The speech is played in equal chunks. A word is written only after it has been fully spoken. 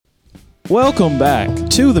Welcome back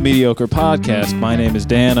to the Mediocre Podcast. My name is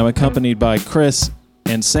Dan. I'm accompanied by Chris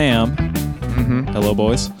and Sam. Hello,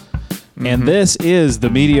 boys. And this is the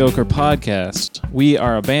Mediocre Podcast. We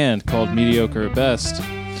are a band called Mediocre at Best.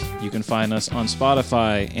 You can find us on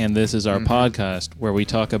Spotify, and this is our podcast where we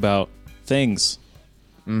talk about things.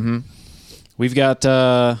 We've got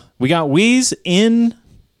Wheeze in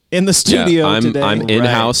the studio today. I'm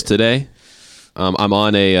in-house today. I'm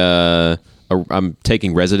on I'm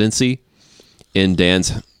taking residency in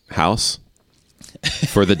Dan's house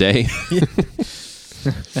for the day.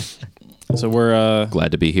 So we're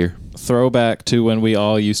glad to be here. Throwback to when we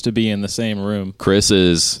all used to be in the same room. Chris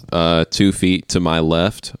is 2 feet to my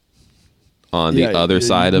left on the other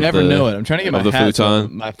side of never know it. I'm trying to get my the hat futon. so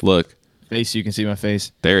my Look, face. You can see my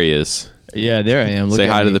face. there he is. Yeah, there I am. Look Say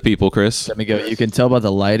at hi me. to the people, Chris. Let me go. You can tell by the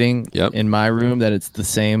lighting in my room that it's the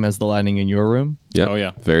same as the lighting in your room. Yep. Oh,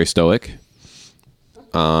 yeah. Very stoic.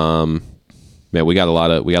 Man, we got a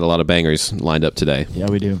lot of bangers lined up today. Yeah,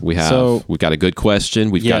 we do. We've got a good question.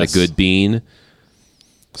 We've got a good bean.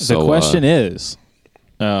 The question is,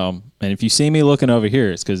 and if you see me looking over here,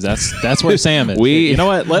 it's because that's where Sam is. You know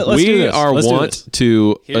what? Let's do this. Let's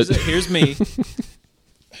do this. To. Here's me,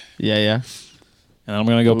 Yeah. and I'm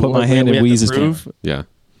gonna go put my hand in Wheeze's camera. Yeah.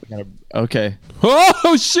 Okay.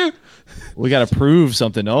 Oh shoot! We got to prove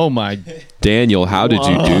something. Oh my. Daniel, how did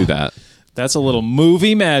you do that? That's a little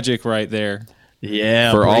movie magic right there. Yeah.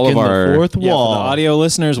 For all of our the fourth Yeah, wall. for the audio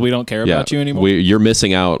listeners, we don't care about you anymore. You're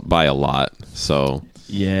missing out by a lot. So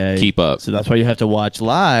Yeah. keep up. So that's why you have to watch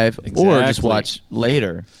live or just watch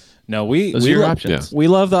later. No, Those are your options. We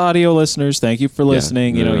love the audio listeners. Thank you for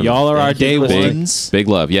listening. You know, y'all are our day ones. Big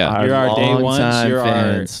love. Yeah. You're our day ones. Longtime You're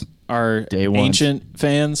fans. our Day ones. ancient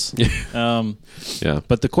fans. Yeah.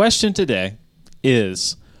 But the question today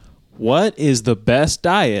is, what is the best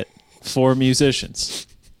diet for musicians?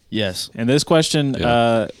 Yes. And this question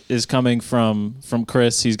is coming from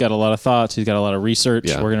Chris. He's got a lot of thoughts. He's got a lot of research.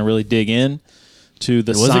 Yeah. We're going to really dig in to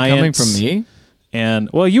the Was science. it coming from me? And,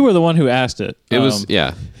 well, you were the one who asked it. It was,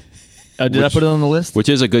 yeah. Did I put it on the list? Which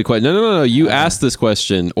is a good question. No. You asked this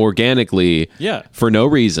question organically. Yeah. For no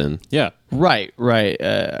reason. Yeah. Right.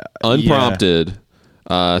 Unprompted.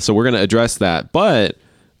 So we're going to address that. But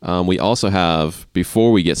we also have,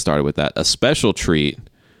 before we get started with that, a special treat.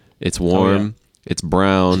 It's warm. It's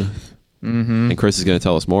brown. And Chris is going to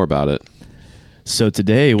tell us more about it. So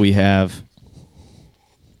today we have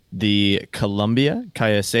the Colombia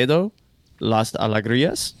Caicedo Las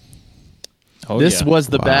Alegrias. Oh, This yeah. was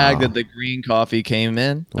the bag that the green coffee came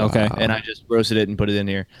in. Okay. And I just roasted it and put it in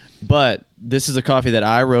here. But this is a coffee that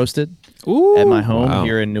I roasted Ooh. at my home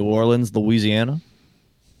here in New Orleans, Louisiana.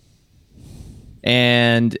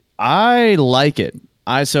 And I like it.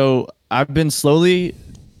 I've been slowly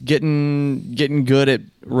getting good at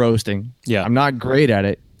roasting. Yeah. I'm not great at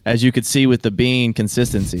it, as you could see with the bean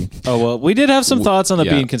consistency. Oh, well, we did have some thoughts on the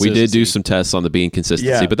bean consistency. We did do some tests on the bean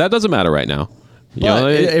consistency, but that doesn't matter right now. You know,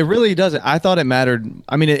 But it really doesn't. I thought it mattered.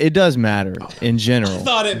 I mean, it does matter in general. I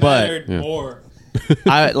thought it mattered more.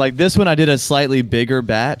 I like this one. I did a slightly bigger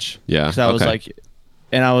batch. Yeah, 'Cause I was like,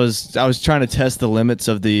 and I was trying to test the limits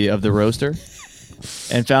of the roaster,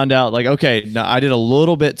 and found out like, okay, no, I did a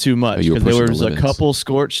little bit too much you were because there pushing the was a limits. couple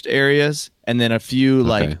scorched areas and then a few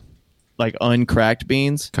like uncracked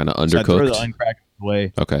beans. kind of So I threw the undercooked. uncracked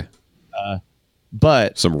away. Okay.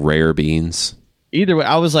 But Some rare beans. either way,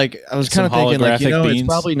 I was kind of thinking like, holographic it's beans?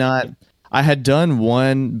 probably not. I had done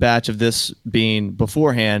one batch of this bean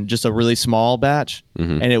beforehand, just a really small batch,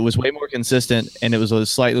 and it was way more consistent, and it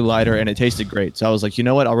was slightly lighter, and it tasted great. So I was like, you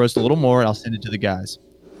know what? I'll roast a little more, and I'll send it to the guys.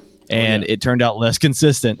 And it turned out less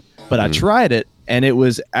consistent, but I tried it, and it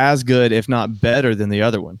was as good, if not better, than the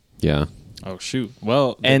other one. Yeah. Oh, shoot.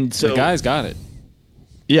 Well, And the so- guys got it.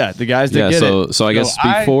 Yeah, the guys that get it. So I guess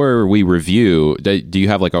before we review, do you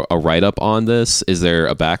have like a write up on this? Is there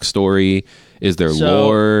a backstory? Is there So,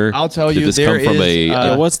 lore? I'll tell Did you, this there come from is,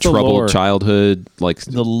 a what's the troubled lore? childhood? Like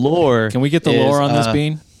The lore. Can we get the lore on this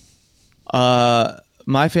bean?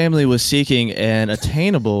 My family was seeking an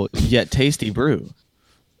attainable yet tasty brew,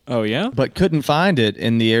 Oh, yeah? but couldn't find it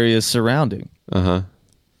in the areas surrounding. uh-huh.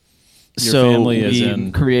 Your So family is we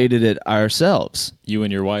in- created it ourselves. You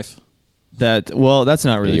and your wife? That's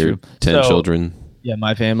not really Your true. 10 So, children. Yeah,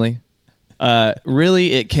 my family.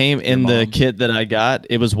 Really, it came in the kit that I got.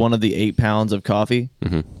 It was one of the 8 pounds of coffee.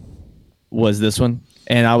 Was this one?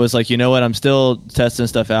 And I was like, you know what? I'm still testing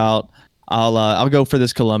stuff out. I'll go for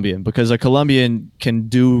this Colombian because a Colombian can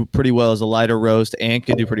do pretty well as a lighter roast and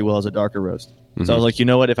can do pretty well as a darker roast. So I was like, you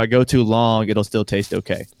know what? If I go too long, it'll still taste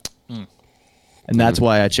okay. And that's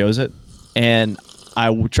why I chose it. And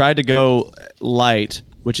I tried to go light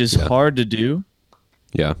which is hard to do.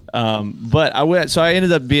 Yeah. But I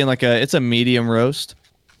ended up being it's a medium roast,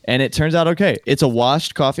 and it turns out okay. It's a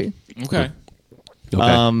washed coffee. Okay.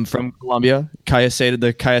 From Colombia,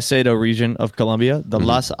 the Caicedo region of Colombia. The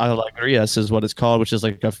Las Alegrias is what it's called, which is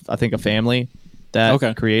I think a family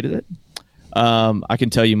that created it. I can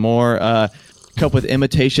tell you more. Cup with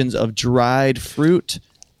imitations of dried fruit.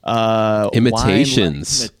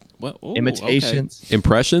 Imitations. Imitations. Okay.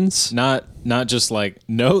 Impressions? Not just like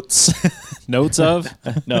notes. Notes of?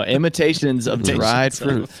 No, imitations of dried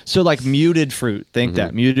fruit. So muted fruit. Think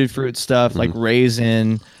that. Muted fruit stuff like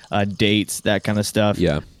raisin, dates, that kind of stuff.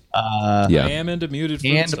 Yeah. I am into muted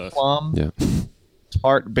fruit stuff. Plum. Yeah.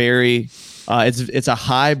 Tart berry. It's a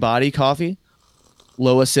high body coffee,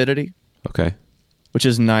 low acidity. Okay. Which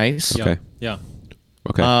is nice. Yeah. Okay. Yeah.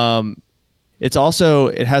 Okay.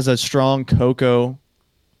 It has a strong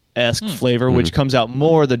cocoa-esque flavor, which comes out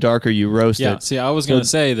more the darker you roast it. Yeah. See, I was going to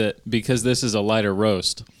say that because this is a lighter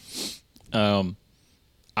roast,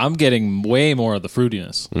 I'm getting way more of the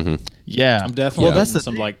fruitiness. Mm-hmm. Yeah. I'm definitely getting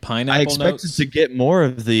some pineapple I expected notes. to get more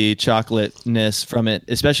of the chocolateness from it,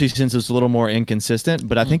 especially since it's a little more inconsistent,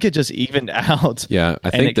 but I think it just evened out. Yeah, I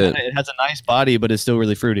think it has a nice body, but it's still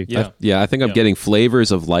really fruity. Yeah. I think I'm getting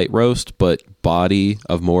flavors of light roast, but body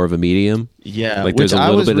of more of a medium. Yeah. Like there's a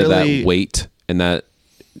little bit of that weight and that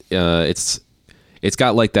it's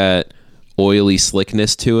got like that oily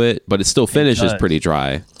slickness to it, but it still finishes pretty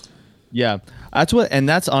dry. Yeah.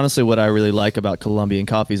 That's honestly what I really like about Colombian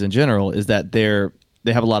coffees in general is that they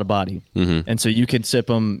have a lot of body. Mm-hmm. And so you can sip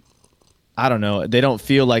them. I don't know. They don't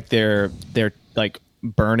feel like they're like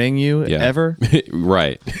burning you ever.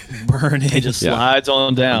 Right. Burning. It just slides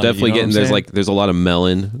on down. I'm definitely getting there's a lot of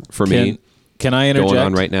melon for me. Can I interject? Going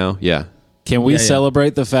on right now? Yeah. Can we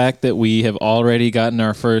celebrate the fact that we have already gotten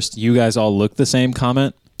our first "you guys all look the same"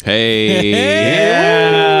 comment? Hey.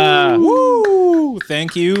 Yeah. Woo!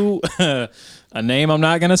 Thank you. A name I'm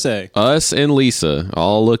not gonna say. Us and Lisa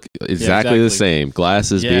all look exactly the same.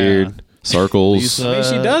 Glasses, beard, circles. Lisa, I mean,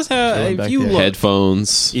 she does have. If you look,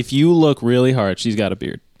 headphones. if you look really hard, she's got a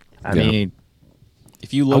beard. I mean,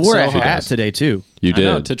 If you I look wore so a hat hard, today too. You I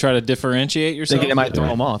know, did. to try to differentiate yourself. Thinking it might throw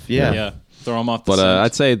them off. Yeah. Yeah, throw them off. The But scent.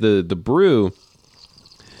 I'd say the brew. I'm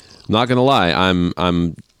not gonna lie.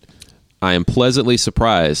 I am pleasantly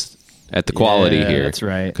surprised at the quality here. That's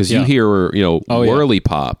right. Because you hear whirly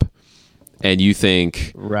pop, and you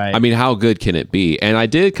think, right. I mean, how good can it be? And I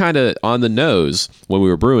did kind of on the nose when we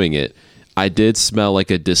were brewing it. I did smell like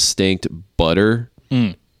a distinct butter,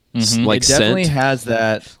 like it definitely scent. has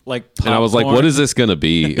that. like, And I was like, what is this going to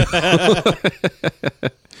be?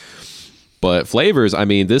 But flavors, I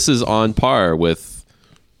mean, this is on par with,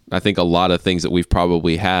 I think, a lot of things that we've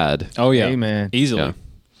probably had. Oh yeah, Hey, man. easily. Yeah.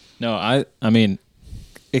 No, I mean,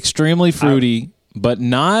 extremely fruity, but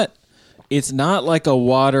not. It's not like a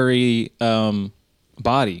watery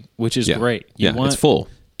body, which is great. It's full.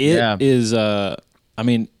 It is. I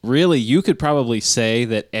mean, really, you could probably say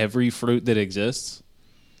that every fruit that exists,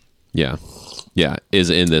 Yeah, is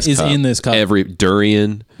in this Is cup. in this cup. Every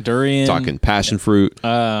durian, durian, talking passion fruit,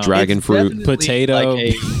 dragon It's fruit. definitely potato.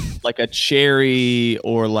 like a cherry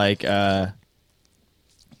or like I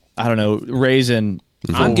don't know, raisin.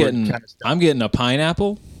 I'm forward getting kind of stuff. I'm getting a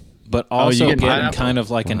pineapple, but also getting getting pineapple? kind of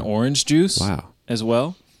like an orange juice. Wow. As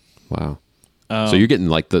well. Wow. So you're getting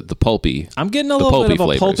like the pulpy. I'm getting a The little bit of a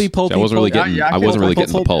flavors. pulpy. See, I wasn't really getting. Yeah, I wasn't really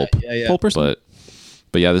getting the pulp. Yeah. Pulperson.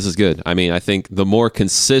 But yeah, this is good. I mean, I think the more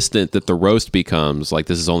consistent that the roast becomes, like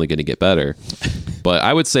this is only going to get better. But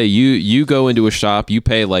I would say you go into a shop, you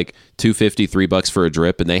pay like $2.50, $3 for a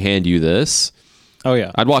drip, and they hand you this. Oh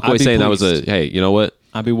yeah, I'd walk away be saying that pleased. was a hey, you know what?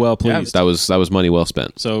 I'd be well pleased. That was money well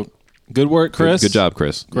spent. So good work, Chris. Good job,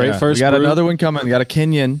 Chris. Great Yeah. first. We got brew. another one coming. We got a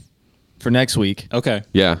Kenyan for next week, Okay.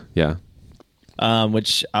 Yeah.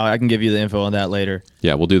 which I can give you the info on that later.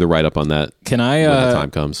 Yeah, we'll do the write up on that Can I? when the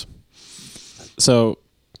time comes. So,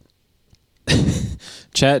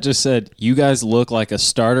 chat just said you guys look like a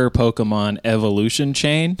starter Pokemon evolution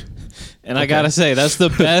chain, and I gotta say that's the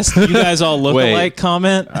best. You guys all look Wait. alike.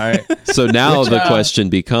 Comment. All right. So now the question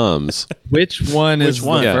becomes, Which one is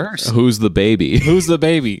one? the Yeah. first? who's the baby? Who's the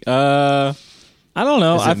baby? I don't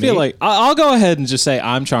know. Is it I feel me? like I'll go ahead and just say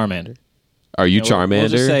I'm Charmander. Are you We'll Charmander?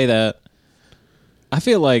 just say that. I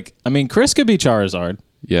feel like Chris could be Charizard,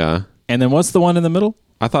 Yeah. and then what's the one in the middle?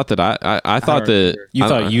 I thought that I thought that remember. You I-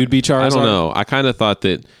 thought you'd be Charizard? I don't know. I kind of thought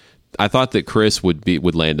that Chris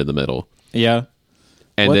would land in the middle, Yeah.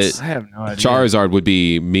 and What's- that I have no idea. Charizard would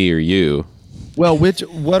be me or you. Well,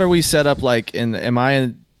 what are we set up like? Am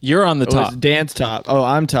I You're on the top. Dan's top. Oh,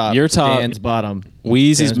 I'm top. You're top. Dan's bottom.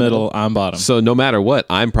 Wheezy's Dan's middle. I'm bottom. So no matter what,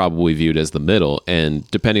 I'm probably viewed as the middle, and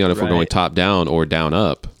depending on if we're going top down or down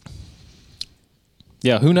up,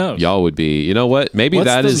 yeah, who knows? y'all would be. You know what? Maybe What's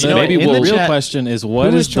that the is. middle? Maybe The we'll. real question is what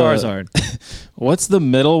Who is is Charizard? What's the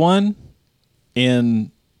middle one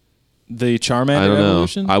in the Charmander I don't know.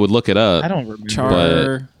 evolution? I would look it up. I don't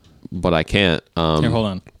remember. but I can't. Here, hold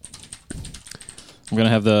on. I'm gonna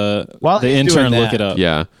have the While he's intern doing look that, it up.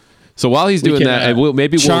 Yeah. So while he's doing can, that, and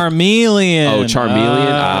maybe we'll. Charmeleon. Oh,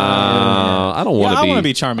 Charmeleon. I don't want to I be. wanna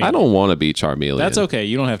be Charmeleon. I don't want to be Charmeleon. That's okay.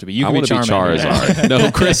 You don't have to be. You I can want be to be Charmander. Charizard. No,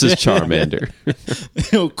 Chris is Charmander.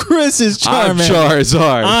 No, Chris is I'm Charmander.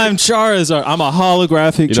 Charizard. I'm Charizard. I'm a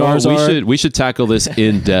holographic You know what? Charizard. We should tackle this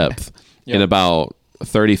in depth in about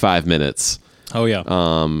 35 minutes. Oh yeah.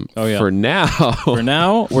 Yeah. For now, For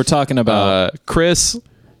now, we're talking about Chris,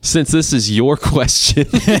 since this is your question,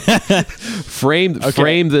 frame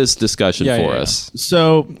this discussion for us.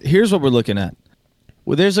 So here's what we're looking at.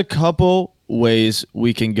 Well, there's a couple ways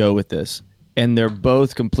we can go with this, and they're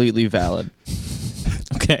both completely valid.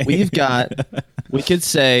 okay. We could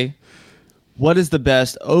say, what is the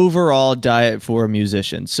best overall diet for a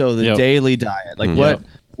musician? So the daily diet, like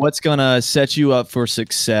what's gonna set you up for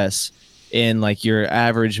success in like your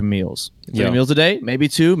average meals? 3 meals a day, maybe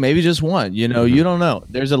 2, maybe just 1. You know, you don't know.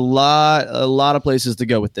 There's a lot of places to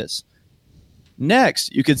go with this.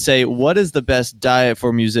 Next, you could say, what is the best diet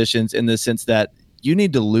for musicians in the sense that you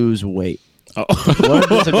need to lose weight? Oh.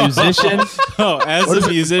 What is a musician? As a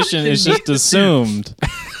musician, it's just assumed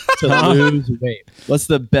to lose weight. What's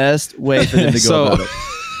the best way for them to go about it?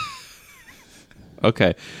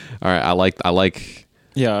 Okay, all right. I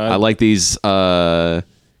like these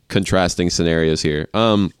contrasting scenarios here.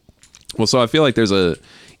 Well, so I feel like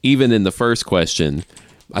even in the first question,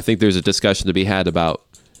 I think there's a discussion to be had about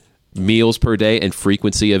meals per day and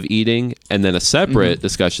frequency of eating, and then a separate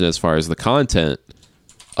discussion as far as the content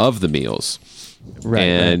of the meals. Right.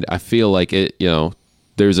 And I feel like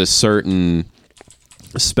there's a certain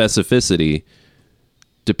specificity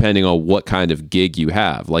depending on what kind of gig you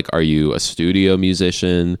have. Like, are you a studio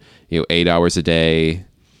musician, 8 hours a day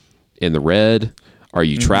in the red? Are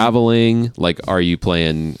you traveling? Like, are you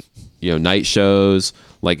playing, night shows?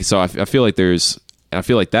 Like, so I feel like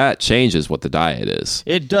that changes what the diet is.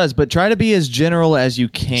 It does, but try to be as general as you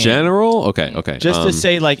can. General? Okay. Just to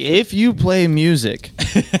say, like, if you play music,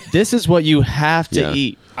 this is what you have to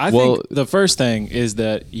eat. I think the first thing is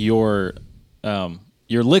that your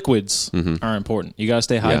liquids are important. You got to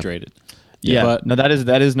stay hydrated. Yeah, but no,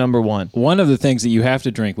 that is number one. One of the things that you have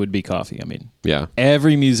to drink would be coffee. I mean,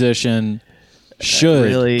 every musician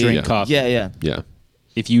should drink coffee. Yeah.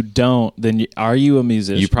 If you don't, then are you a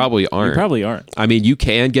musician? You probably aren't. You probably aren't. I mean, you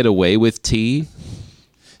can get away with tea,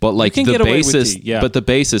 but like the basis, but the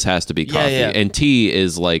basis has to be coffee, and tea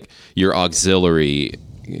is like your auxiliary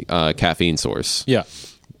caffeine source. Yeah.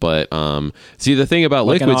 But see, the thing about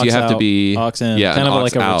like liquids, you have to be kind of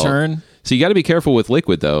like a return. So you got to be careful with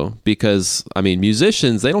liquid though, because I mean,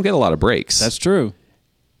 musicians, they don't get a lot of breaks. That's true.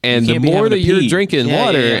 And the more that you're drinking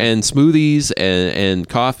water and smoothies and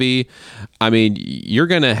coffee, I mean, you're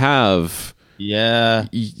gonna have like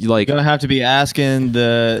you're gonna have to be asking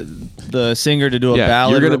the singer to do a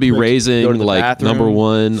ballad. You're gonna be raising like bathroom. number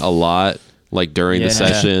one a lot, like during the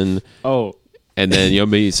session. Oh, and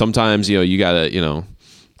then sometimes you gotta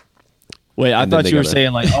Wait, I thought you were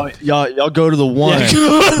saying like, oh, y'all go to the one. No.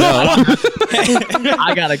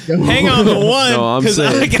 I gotta go. Hang on the one. No, I'm because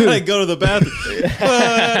saying I gotta go to the bathroom.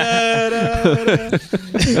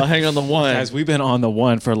 I'll hang on the one. Guys, we've been on the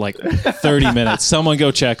one for like 30 minutes. Someone go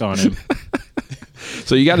check on him.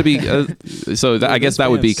 So you got to be. I guess that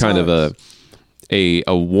would be kind of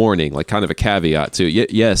a warning, like kind of a caveat too.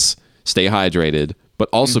 Yes, stay hydrated, but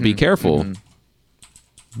also be careful.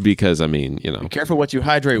 Because I mean, be careful what you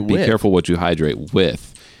hydrate with. Be careful what you hydrate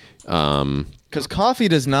with. Because coffee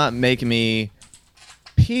does not make me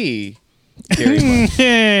pee very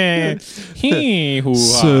much.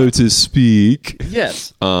 So to speak.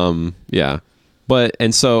 Yes. Yeah. But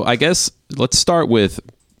and so I guess let's start with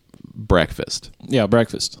breakfast. Yeah,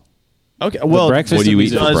 breakfast. Okay. Well, breakfast what do you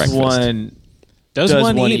eat for does breakfast? Does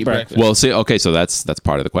one eat breakfast? Well, see, okay, so that's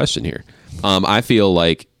part of the question here. I feel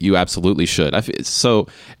like you absolutely should. So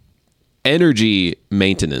energy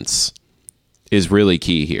maintenance is really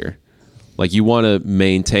key here. Like you want to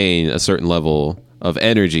maintain a certain level of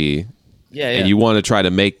energy, and you want to try to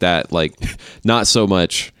make that like not so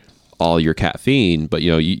much all your caffeine, but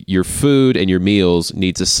your food and your meals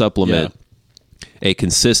need to supplement a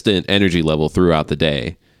consistent energy level throughout the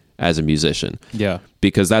day as a musician. Yeah.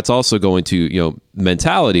 Because that's also going to,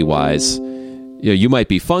 mentality wise, you might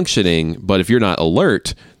be functioning, but if you're not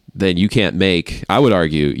alert, then you can't make, I would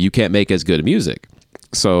argue, you can't make as good music.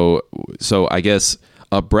 So I guess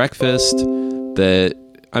a breakfast that,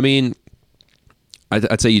 I mean,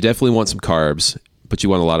 I'd say you definitely want some carbs, but you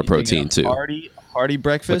want a lot of protein too. Hearty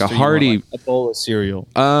breakfast, like a hearty, a bowl of cereal.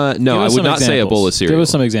 No, I would not say a bowl of cereal. Give us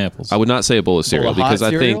some examples. I would not say a bowl of cereal because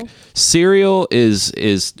I think cereal is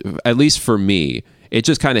at least for me, it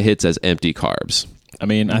just kind of hits as empty carbs. I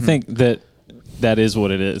mean, I think that is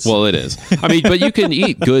what it is. Well, it is. I mean, but you can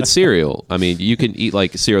eat good cereal. I mean, you can eat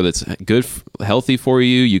like cereal that's good, healthy for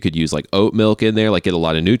you. You could use like oat milk in there, like get a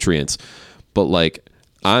lot of nutrients. But like,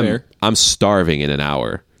 I'm starving in an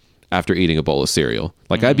hour after eating a bowl of cereal.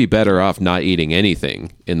 Like I'd be better off not eating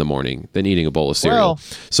anything in the morning than eating a bowl of cereal. Well,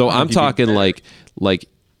 so I'm talking like,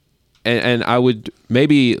 and I would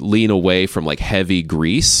maybe lean away from like heavy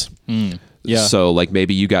grease. Yeah. So like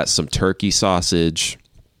maybe you got some turkey sausage.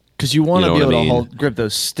 Because you want to be able I mean? to grip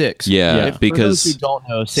those sticks. Yeah, because for those who don't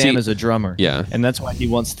know, Sam is a drummer. Yeah, and that's why he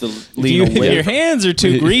wants to if lean away. your hands are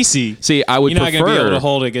too greasy. See, I would you're not prefer going to be able to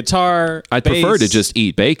hold a guitar. I'd bass. prefer to just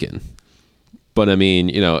eat bacon. But I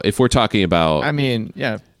mean, if we're talking about, I mean,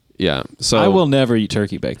 yeah. So I will never eat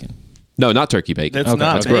turkey bacon. No, not turkey bacon.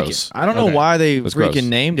 That's bacon. Gross. I don't know why they That's freaking gross.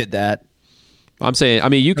 named it that. I'm saying, I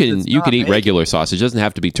mean, you can eat bacon. regular sausage. It doesn't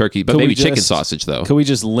have to be turkey, but Could we maybe chicken just- sausage though. Could we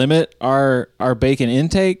just limit our bacon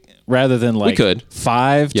intake rather than like could.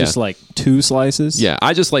 5, Yeah. just like 2 slices? Yeah,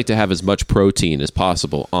 I just like to have as much protein as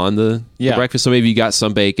possible on the breakfast. So maybe you got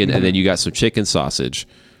some bacon and then you got some chicken sausage.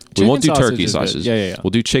 We won't do sausage turkey is good. sausage. Yeah. We'll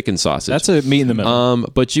do chicken sausage. That's a meat in the middle.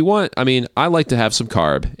 But you want, I mean, I like to have some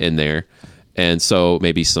carb in there. And so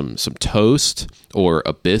maybe some toast or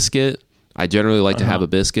a biscuit. I generally like to have a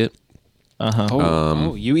biscuit.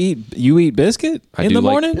 You eat biscuit in the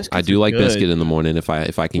morning? I do like good. biscuit in the morning if I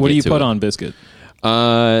can What get do you to put it. on biscuit?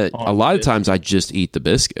 A lot of times I just eat the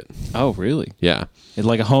biscuit. Oh, really? Yeah. It's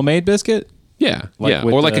like a homemade biscuit? Yeah. Like yeah.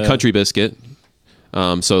 with Or like a the- country biscuit.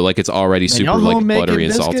 So like it's already super y'all like home making buttery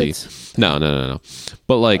and biscuits? salty. No.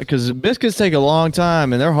 But like, Because biscuits take a long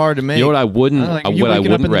time and they're hard to make. you know what I wouldn't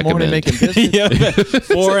recommend. Making biscuits?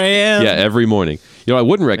 4 a.m.? Yeah, every morning. You know what I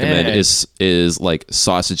wouldn't recommend Man. is like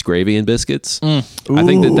sausage gravy and biscuits. I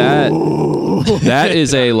think that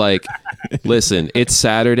is a like, listen, it's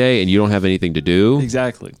Saturday and you don't have anything to do.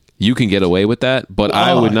 Exactly. You can get away with that, but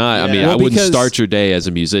I would not. I mean, Well, I wouldn't because start your day as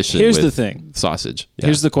a musician. here's with the thing. sausage. Yeah.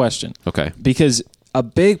 Here's the question. Okay. Because a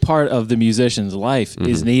big part of the musician's life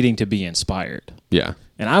is needing to be inspired. Yeah.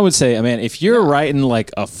 And I would say, I mean, if you're writing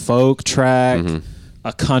like a folk track,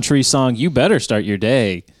 a country song, you better start your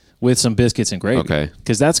day with some biscuits and gravy. Okay.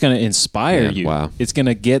 Because that's going to inspire Yeah, you. wow. It's going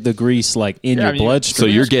to get the grease like in your So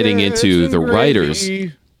bloodstream. you're getting into the writers,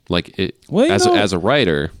 like it, Well, you as know- a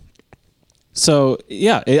writer. So,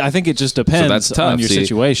 yeah, I think it just So depends that's tough. on your See,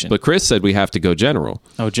 situation. But Chris said we have to go general.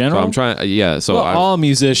 Oh, So general? I'm trying. Yeah. So well, I'm, all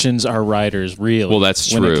musicians are writers, really. Well,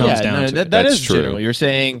 that's when true. it comes Yeah, down no, to that it. that That's is true. general. You're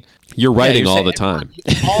saying you're writing you're all the saying time.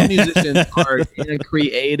 all musicians are in a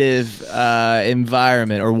creative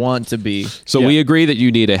environment or want to be So we agree that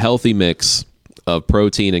you need a healthy mix of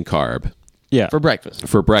protein and carb Yeah. for breakfast.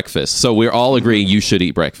 for breakfast. So we're all agreeing you should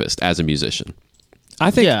eat breakfast as a musician. I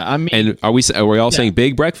think Yeah, I mean, And are we all saying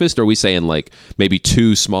big breakfast, or are we saying like maybe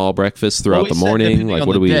 2 small breakfasts throughout the morning? Like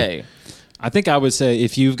what do we? Day. I think I would say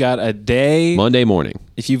if you've got a day Monday morning.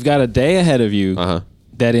 if you've got a day ahead of you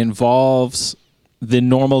that involves the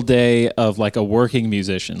normal day of like a working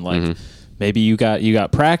musician, like maybe you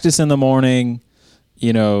got practice in the morning,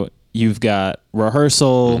 you've got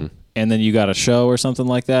rehearsal and then you got a show or something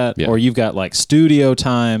like that, Yeah. or you've got like studio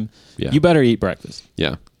time, Yeah. you better eat breakfast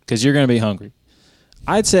Yeah. because you're going to be hungry.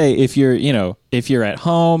 I'd say if you're at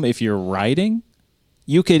home, if you're writing,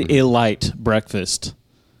 you could elite breakfast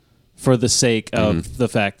for the sake of the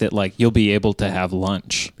fact that like you'll be able to have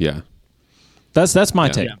lunch. Yeah. That's my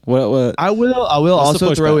take. What I will What's the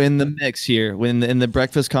also throw pushback? in the mix here in the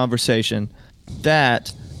breakfast conversation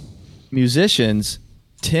that musicians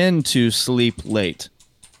tend to sleep late.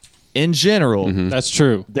 In general, That's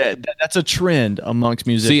true. that's a trend amongst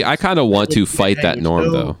musicians. See, I kind of want to fight that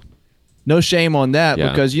norm though. No shame on that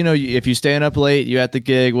Yeah. because if you staying up late, you at the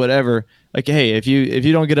gig, whatever. Like, hey, if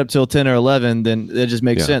you don't get up till 10 or 11, then that just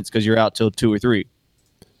makes Yeah. sense because you're out till 2 or 3.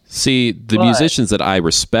 See, the But- musicians that I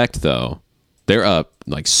respect though, they're up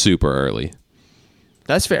like super early.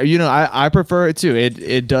 That's fair. I prefer it too.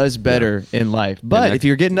 It does better in life. But that- if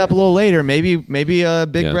you're getting up a little later, maybe a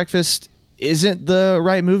big Yeah. breakfast isn't the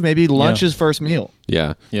right move. Maybe lunch is first meal.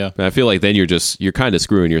 Yeah. Yeah. And I feel like then you're kind of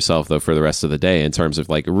screwing yourself though for the rest of the day in terms of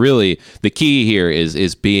like really the key here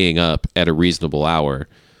is being up at a reasonable hour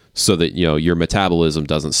so that your metabolism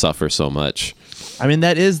doesn't suffer so much. I mean,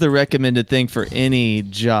 that is the recommended thing for any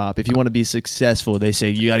job. If you want to be successful, they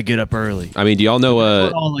say you got to get up early. I mean, do y'all know?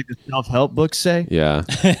 That's what all like the self-help books say. Yeah.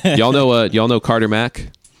 Y'all know? Y'all know Carter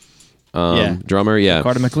Mack? Drummer. Yeah.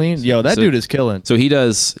 Carter McLean. Yo, that dude is killing. So he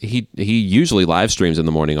does. He usually live streams in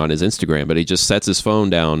the morning on his Instagram, but he just sets his phone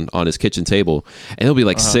down on his kitchen table, and he'll be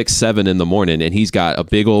like 6, 7 in the morning, and he's got a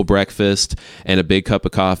big old breakfast and a big cup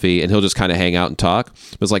of coffee, and he'll just kind of hang out and talk.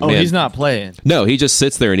 But it's like, man, he's not playing. No, he just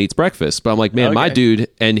sits there and eats breakfast. But I'm like, man, my dude,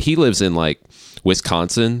 and he lives in like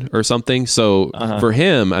Wisconsin or something. So for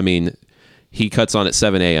him, I mean, he cuts on at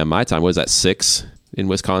 7 a.m. my time. What is that, 6 in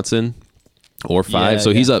Wisconsin or 5? Yeah,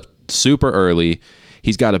 so he's up super early.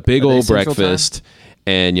 He's got a big old breakfast,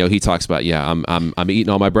 and he talks about, I'm eating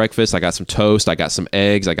all my breakfast. I got some toast, I got some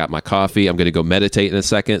eggs, I got my coffee. I'm going to go meditate in a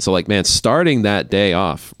second. So like, man, starting that day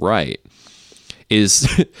off right is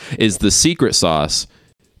the secret sauce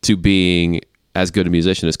to being as good a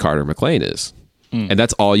musician as Carter McLean is. And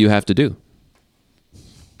that's all you have to do.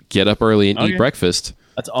 Get up early and eat breakfast.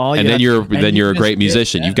 That's all. And then you're a great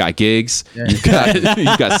musician. You've got gigs. Yeah.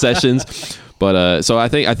 You've got sessions. But so I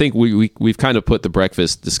think we've kind of put the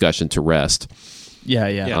breakfast discussion to rest.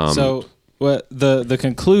 Yeah. So what the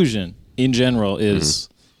conclusion in general is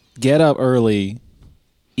get up early,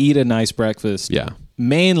 eat a nice breakfast. Yeah.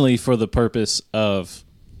 Mainly for the purpose of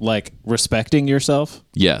like respecting yourself.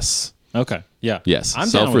 Yes. Okay. Yeah. Yes. I'm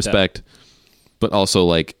down with that. Self-respect, but also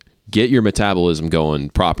like get your metabolism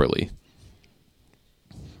going properly.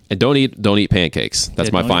 And don't eat pancakes.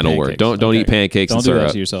 That's my final word. Don't eat pancakes and syrup. Don't do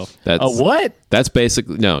that to yourself. That's what? That's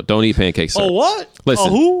basically no. Don't eat pancakes. Oh, what?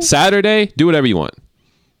 Listen, Saturday, do whatever you want.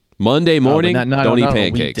 Monday morning, don't eat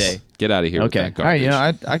pancakes. Get out of here. Okay. With that garbage. All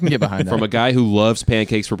right. I can get behind that. From a guy who loves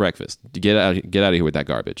pancakes for breakfast. Get out of here with that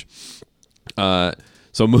garbage.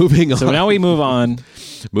 So moving on. So now we move on.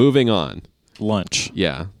 Moving on. Lunch.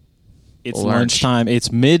 Yeah. It's lunchtime.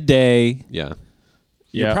 It's midday. Yeah.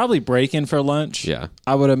 You're probably breaking for lunch. Yeah.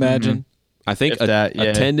 I would imagine. I think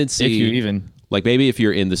a tendency, if you even, like maybe if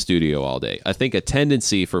you're in the studio all day, I think a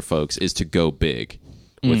tendency for folks is to go big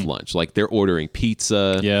with lunch. Like they're ordering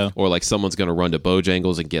pizza, or like someone's going to run to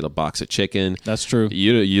Bojangles and get a box of chicken. That's true.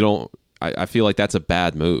 You don't. I feel like that's a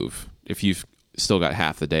bad move if you've still got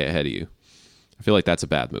half the day ahead of you. I feel like that's a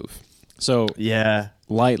bad move. So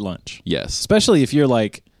light lunch. Yes, especially if you're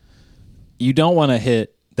like, you don't want to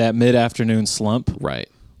hit that mid-afternoon slump. Right.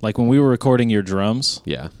 Like when we were recording your drums.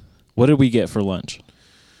 Yeah. What did we get for lunch?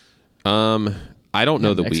 I don't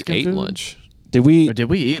know that Mexican we ate food? lunch. Did we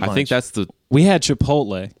eat lunch? I think that's the. We had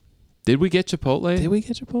Chipotle. Did we get Chipotle? Did we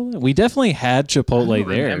get Chipotle? We definitely had Chipotle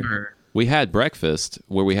there. Remember. We had breakfast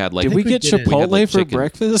where we had like. Did we get Chipotle for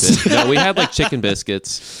breakfast? No, we had like chicken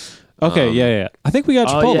biscuits. Okay, yeah. I think we got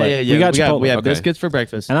Chipotle. Yeah. We got Chipotle. We had biscuits for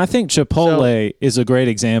breakfast. And I think Chipotle is a great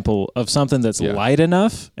example of something that's light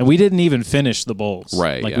enough, and we didn't even finish the bowls.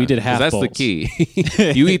 Right. Like we did half that's bowls. That's the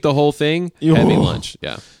key. You eat the whole thing, heavy lunch.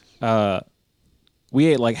 Yeah. We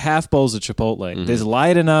ate like half bowls of Chipotle. There's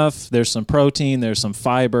light enough. There's some protein. There's some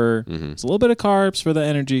fiber. There's a little bit of carbs for the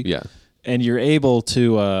energy. Yeah. And you're able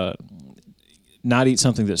to not eat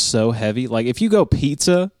something that's so heavy. Like if you go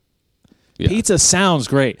pizza, pizza sounds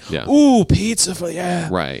great. Yeah. Ooh, pizza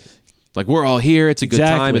Right. Like we're all here. It's a good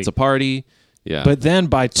time. It's a party. Yeah. But then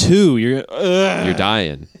by 2, you're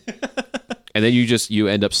dying. And then you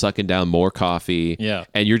end up sucking down more coffee. Yeah.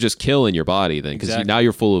 And you're just killing your body then because now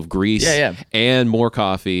you're full of grease. And more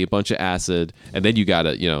coffee, a bunch of acid, and then you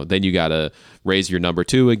gotta raise your number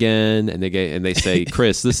 2 again. And they say,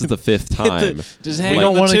 Chris, this is the 5th time. Just we hang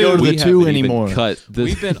don't want to go to the 2 anymore.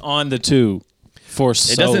 We've been on the 2 for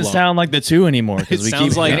so long. It doesn't sound like the 2 anymore because we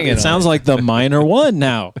keep hitting it. It sounds like the minor 1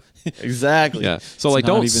 now. Exactly. Yeah. So like,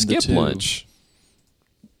 don't skip lunch,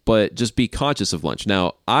 but just be conscious of lunch.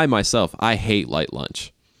 Now, I myself, I hate light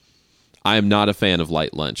lunch. I am not a fan of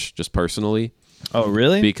light lunch, just personally. Oh,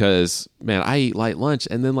 really? Because man, I eat light lunch,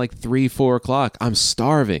 and then like 3, 4 o'clock, I'm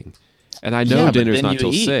starving, and I know dinner's not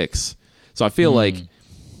till 6. So I feel like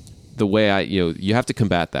the way you have to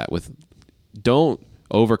combat that with don't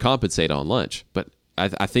overcompensate on lunch, but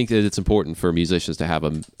I think that it's important for musicians to have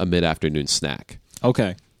a mid-afternoon snack.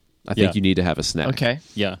 Okay. I think you need to have a snack. Okay.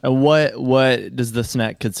 Yeah. And what does the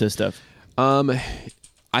snack consist of?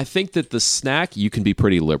 I think that the snack you can be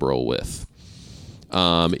pretty liberal with.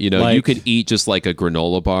 Like, you could eat just like a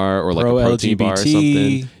granola bar or like a protein bar or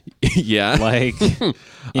something. Yeah. Like,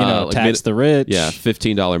 like tax the rich. Yeah.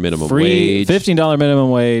 $15 minimum free wage. $15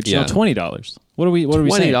 minimum wage. Yeah. No, $20. What are we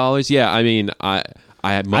saying? $20. Yeah. I mean, I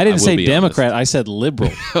didn't say Democrat. I said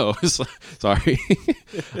liberal. Oh, sorry.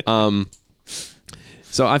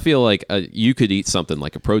 So I feel like you could eat something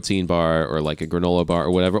like a protein bar or like a granola bar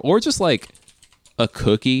or whatever, or just like a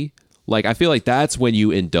cookie, like I feel like that's when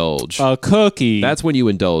you indulge. A cookie. That's when you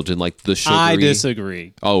indulge in like the sugary. I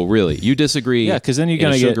disagree. Oh, really? You disagree? Yeah, because then you're in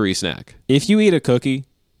gonna a get sugary snack. If you eat a cookie,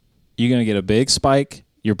 you're gonna get a big spike.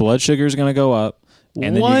 Your blood sugar is gonna go up,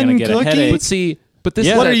 and then you're gonna get a headache. But this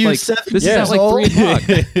Yeah. is What at, are you, like, 7 this is years at like old? 3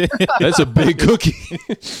 o'clock. That's a big cookie.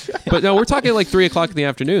 But no, we're talking like 3 o'clock in the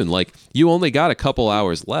afternoon. Like you only got a couple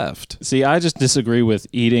hours left. See, I just disagree with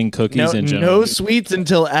eating cookies in general. No sweets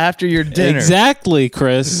until after your dinner. Exactly,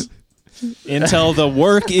 Chris. Until the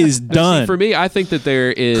work is done. See, for me, I think that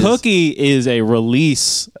there is Cookie is a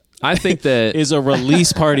release. I think that Is a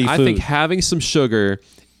release party food. I think having some sugar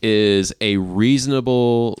is a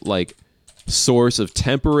reasonable like source of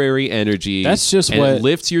temporary energy. That's just and what- it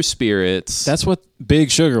lifts your spirits. That's what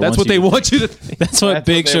Big Sugar That's wants what you they to want you to think. That's what That's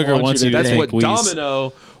Big what they Sugar want wants you you to to That's think. what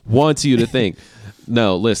Domino wants you to think.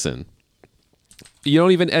 No, listen. You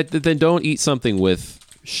don't even then don't eat something with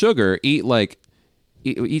sugar. Eat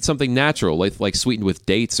something natural, like sweetened with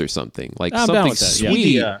dates or something, like I'm down something with that, yeah.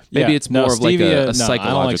 sweet. Stevia. Maybe Yeah. it's No, more of like stevia- no, I a don't like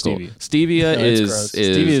psychological. stevia. Stevia No, it's is gross.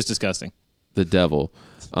 Stevia is disgusting. the devil.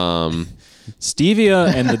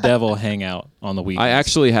 Stevia and the devil hang out on the weekends. I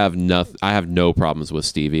actually have nothing. I have no problems with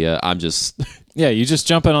stevia. I'm just Yeah, you just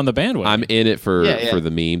jump in on the bandwagon. I'm in it for Yeah. the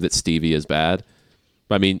meme that stevia is bad.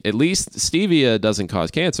 I mean, at least stevia doesn't cause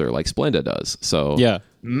cancer like Splenda does. So yeah.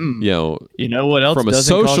 you know, You know what else from a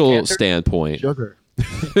doesn't cause social cancer? standpoint, Sugar.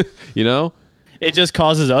 you know, It just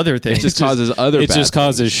causes other things. it just causes other. It bad just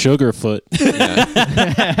causes Sugarfoot.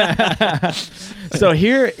 So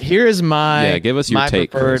here is my yeah. Give us your my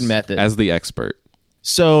take, preferred Chris, method. as the expert.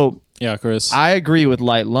 So Yeah, Chris. I agree with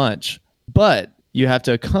light lunch, but you have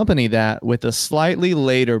to accompany that with a slightly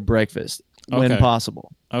later breakfast when Okay.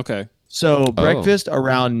 possible. Okay. So breakfast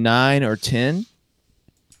around 9 or 10.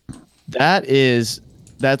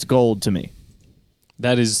 That's gold to me.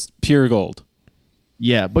 That is pure gold.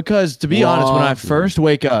 Yeah, because to be honest, when I first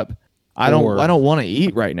wake up, I don't want to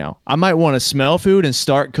eat right now. I might want to smell food and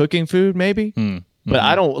start cooking food maybe, but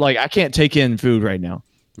I can't take in food right now.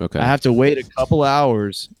 Okay. I have to wait a couple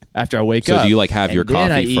hours after I wake So up. do you like have and your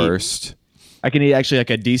then I coffee eat. first? I can eat actually like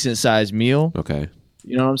a decent sized meal. Okay.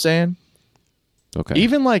 You know what I'm saying? Okay.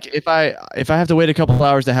 Even like if I have to wait a couple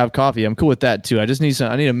hours to have coffee, I'm cool with that too. I just need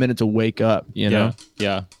I need a minute to wake up, you know?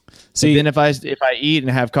 Yeah. See, See, then if I eat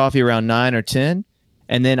and have coffee around 9 or 10,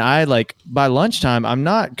 and then I like by lunchtime, I'm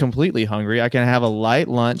not completely hungry. I can have a light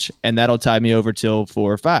lunch and that'll tide me over till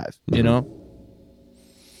 4 or 5, you know?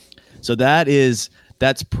 So that's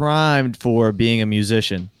primed for being a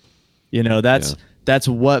musician. You know, that's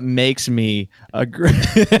what makes me a great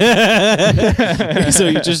so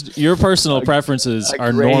your personal preferences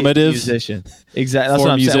are great normative. musician. Exactly. That's for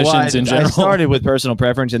what I'm saying. musicians in I general. started with personal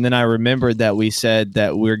preference, and then I remembered that we said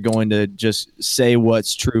that we're going to just say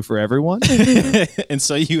what's true for everyone, And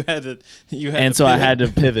so you had to and so I had to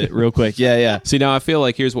pivot real quick. Yeah. See, now I feel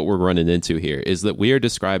like here's what we're running into here is that we are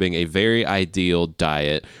describing a very ideal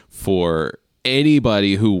diet for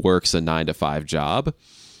anybody who works a 9 to 5 job.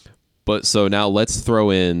 But so now let's throw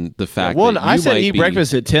in the fact Well, that you I said might eat be,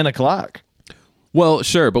 breakfast at 10 o'clock. Well,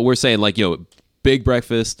 sure, but we're saying like, big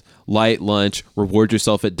breakfast, light lunch, reward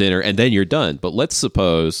yourself at dinner, and then you're done. But let's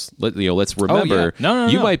remember, No.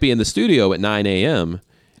 you might be in the studio at 9 a.m.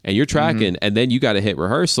 and you're tracking, and then you got to hit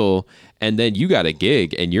rehearsal, and then you got a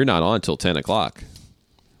gig, and you're not on until 10 o'clock.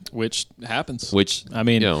 which happens. Which, I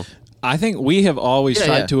mean, you know, I think we have always Yeah,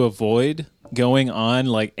 tried yeah. to avoid going on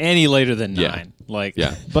like any later than 9. Yeah. Like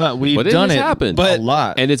yeah. But we've But it done has it happened. a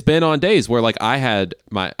lot. And it's been on days where like I had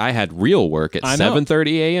real work at I know.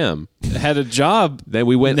 7:30 a.m. had a job. Then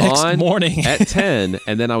we went next on morning at 10,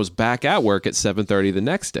 and then I was back at work at 7:30 the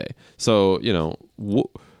next day. So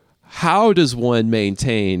how does one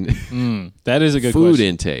maintain That is a good food question.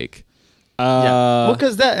 intake? Well,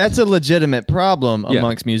 because that's a legitimate problem Yeah.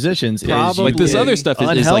 amongst musicians. Probably. Like this other stuff is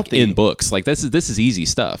like unhealthy. in books. Like this is easy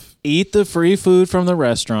stuff. Eat the free food from the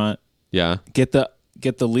restaurant. Yeah. Get the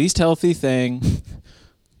least healthy thing.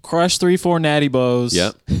 Crush 3-4 natty bows.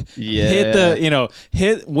 Yep. Yeah.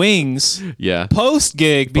 Hit wings Yeah. post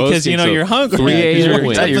gig because Post-gig, so you're hungry. 3 a.m.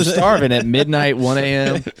 wings. Yeah, you're starving at midnight, 1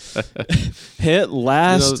 a.m. Hit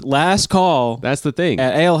last call That's the thing.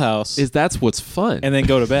 at Ale House That's what's fun. and then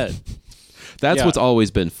go to bed. That's yeah. what's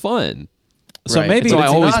always been fun. So Right. maybe So I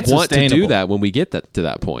it's always not want to do sustainable. that when we get to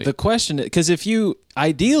that point. the question is, because if you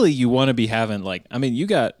ideally you want to be having you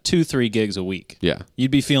got 2-3 gigs a week. Yeah.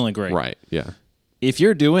 You'd be feeling great. Right. Yeah. If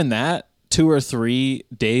you're doing that 2 or 3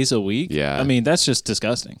 days a week, Yeah. I mean that's just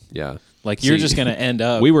disgusting. Yeah. Like you're See, just gonna end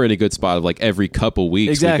up. We were in a good spot of like every couple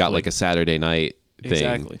weeks we got Exactly. like a Saturday night thing.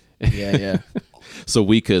 Exactly. Yeah. so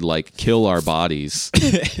we could like kill our bodies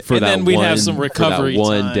for And that then we'd one, have some recovery for that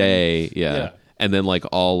one time. day. Yeah. And then like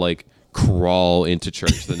all like crawl into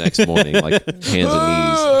church the next morning, like hands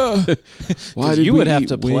and knees. Why did you we would have eat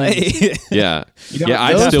to wings? play. Yeah. don't Yeah, know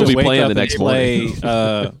I'd if still to be Wake playing up the and next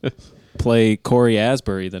morning. Play Corey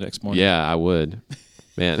Asbury the next morning. Yeah, I would.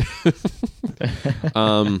 Man.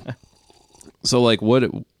 So like what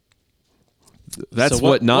that's So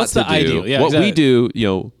what not what's to the do. ideal? Yeah, what we exactly. do, you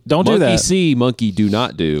know, Don't do monkey that. see, monkey do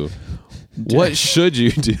not do. What should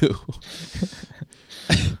you do?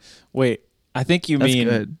 Wait, I think you That's mean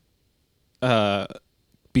good.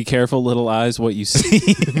 be careful, little eyes, what you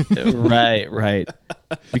see. Right.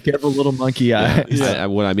 Be careful, little monkey eyes.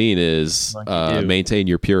 What I mean is Monkey do. maintain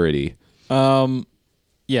your purity.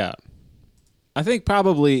 Yeah. I think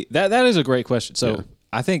probably that is a great question. So Yeah.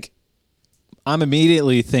 I think I'm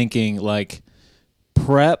immediately thinking like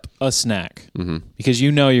prep a snack because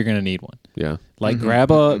you know you're going to need one. Yeah. Like grab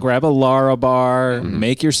a Lara bar,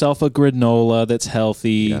 make yourself a granola that's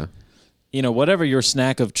healthy. Yeah. You know, whatever your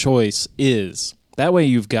snack of choice is. That way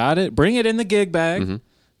you've got it. Bring it in the gig bag.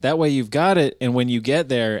 That way you've got it, and when you get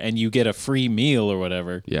there and you get a free meal or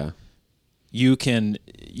whatever, Yeah. you can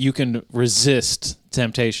resist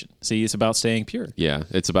temptation. See, it's about staying pure. Yeah.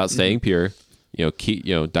 It's about staying pure. You know, keep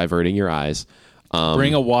diverting your eyes.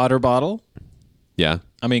 Bring a water bottle. Yeah.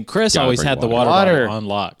 I mean, Chris Gotta always bring had the water. water Water. bottle on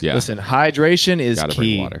lock. Yeah. Listen, hydration is Gotta key.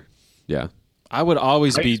 bring water. Yeah. I would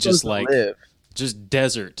always How are be you just supposed like to live? just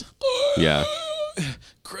desert. Yeah.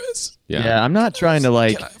 Chris, Yeah. Yeah, I'm not trying to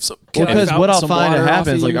like can I have some? because what I'll find water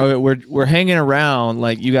happens off like of you? we're hanging around,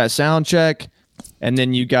 like you got sound check, and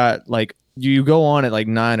then you got like you go on at like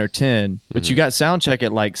 9 or 10, but you got sound check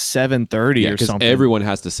at like 7:30 Yeah, or because something. everyone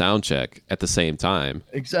has to sound check at the same time.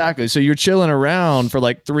 Exactly. So you're chilling around for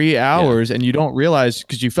like 3 hours, and you don't realize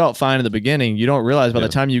because you felt fine in the beginning. You don't realize by the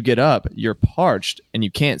time you get up, you're parched and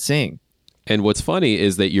you can't sing. And what's funny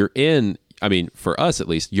is that you're in, I mean, for us at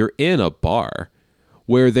least, you're in a bar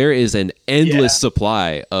where there is an endless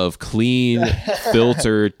supply of clean,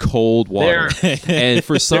 filtered, cold water. And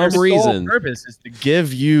for some Their reason, sole purpose is to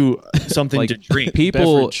give you something like to drink.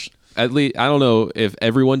 people, Beverage. at least, I don't know if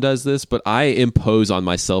everyone does this, but I impose on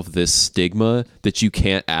myself this stigma that you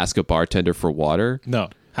can't ask a bartender for water. No,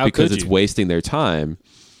 how because could it's you? wasting their time.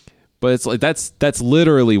 But it's like that's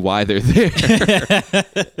literally why they're there.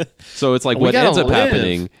 So it's like We what ends gotta up live.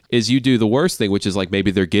 happening is you do the worst thing, which is like maybe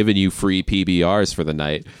they're giving you free PBRs for the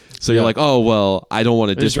night. So you're like, oh well, I don't want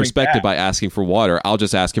to Just drink disrespect it that. by asking for water. I'll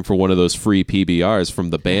just ask him for one of those free PBRs from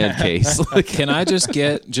the band case. Like, Can I just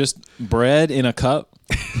get just bread in a cup?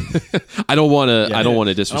 I don't want to. I don't want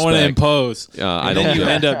to I disrespect. don't want to impose. I And don't. then you do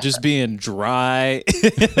end up just being dry.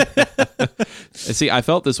 See, I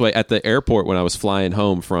felt this way at the airport when I was flying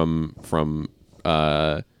home from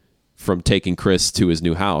taking Chris to his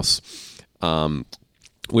new house.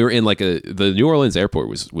 We were in like the New Orleans airport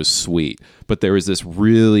was sweet, but there was this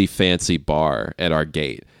really fancy bar at our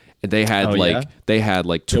gate, and they had which gate were you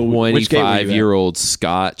at? 25-year-old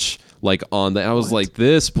scotch like on the. I was like,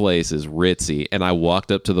 this place is ritzy, and I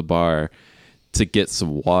walked up to the bar to get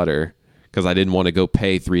some water because I didn't want to go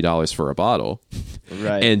pay $3 for a bottle.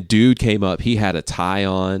 Right. And dude came up, he had a tie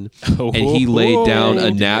on, and he laid down a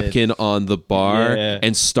He did. napkin on the bar Yeah.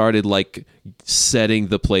 and started like setting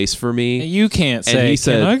the place for me. You can't And say, he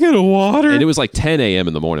said- can I get a water? And it was like 10 a.m.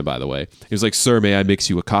 in the morning, by the way. He was like, sir, may I mix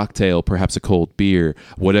you a cocktail, perhaps a cold beer,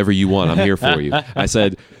 whatever you want, I'm here for you. I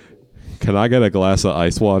said, can I get a glass of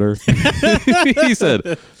ice water? He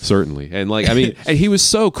said, certainly. And like, I mean, and he was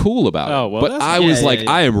so cool about it. Oh, well, but that's- I was yeah, like,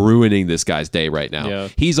 yeah. I am ruining this guy's day right now. Yeah.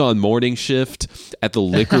 He's on morning shift at the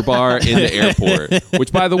liquor bar in the airport,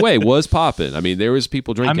 which by the way was popping. I mean, there was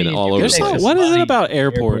people drinking all over There's the some- place. what is it Money about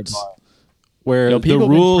airport airports bar. where Yo, the people been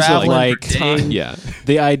rules of traveling like for days. Yeah.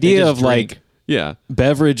 the idea just of drink. like Yeah.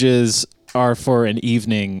 beverages are for an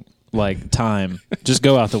evening like time just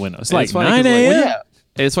go out the window. It's And like it's funny 9 'cause, like, a.m. Well, yeah.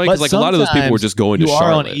 And it's funny But because like a lot of those people were sometimes just going to you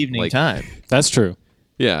Charlotte. are on evening like, time. That's true.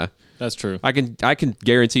 Yeah. That's true. I can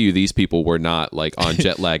guarantee you these people were not like on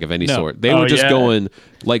jet lag of any No. sort. They Oh, were just yeah. going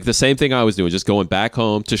like the same thing I was doing, just going back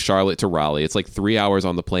home to Charlotte to Raleigh. It's like 3 hours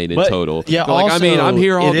on the plane in But, total. Yeah, They're like, I mean, also, I'm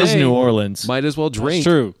here all It day. is New Orleans. Might as well drink.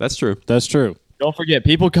 true. That's true. That's true. Don't forget,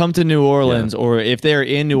 people come to New Orleans, or if they're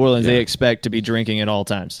in New Orleans, they expect to be drinking at all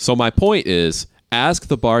times. So my point is, ask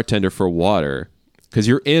the bartender for water because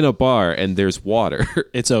you're in a bar and there's water,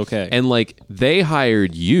 It's okay. and like they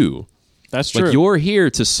hired you. That's true. Like you're here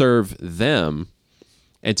to serve them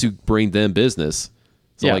and to bring them business.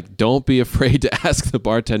 So Yeah. like, don't be afraid to ask the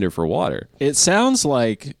bartender for water. It sounds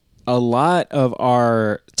like a lot of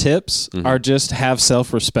our tips are just have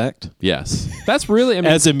self-respect. Yes. That's really, I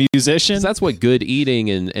mean, as a musician. that's what good eating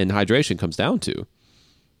and hydration comes down to.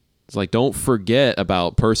 It's like, don't forget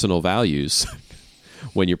about personal values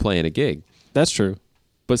when you're playing a gig. That's true.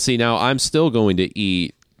 But see, now I'm still going to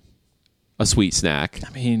eat a sweet snack. I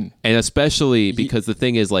mean, And especially because the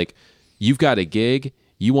thing is, like, you've got a gig,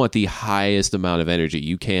 you want the highest amount of energy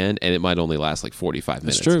you can, and it might only last like 45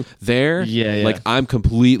 minutes. That's true. There, Yeah. like, I'm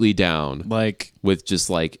completely down like with just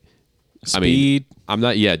like, speed. I mean,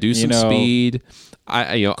 I'm not, do some know, speed.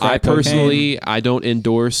 I crack personally, I don't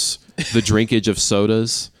endorse the drinkage of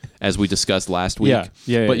sodas, as we discussed last week.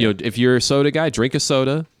 Yeah, But, yeah. if you're a soda guy, drink a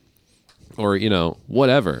soda or,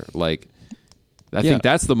 whatever. Like, I think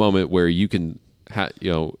that's the moment where you can,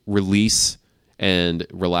 release and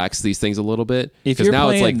relax these things a little bit. If Because you're now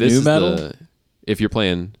it's playing like this nu is metal- if you're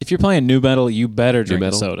playing, if you're playing new metal, you better drink a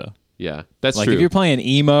metal? soda. yeah, that's Like true. if you're playing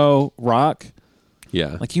emo rock,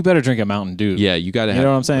 yeah, like you better drink a Mountain Dew. yeah, you got to have. You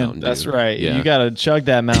know what I'm saying? Mountain Dew. That's right. Yeah, You got to chug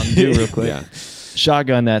that Mountain Dew real quick. yeah,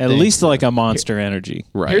 Shotgun that At thing. least like a Monster Energy.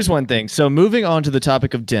 right. Here's one thing. So moving on to the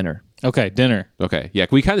topic of dinner. Okay, dinner. Okay, yeah,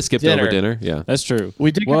 we kind of skipped over dinner. Yeah, That's true. We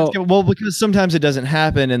did Well, because sometimes it doesn't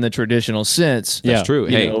happen in the traditional sense. Yeah. that's true.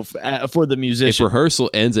 You Hey, know, for the if musician. rehearsal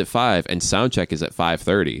ends at 5 and sound check is at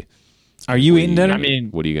 5:30, are you eating dinner? I mean,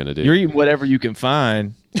 what are you gonna do? you're eating whatever you can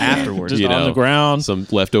find afterwards. just you on know, the ground, some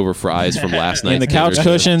leftover fries from last night, in the couch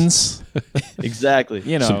cushions. Exactly.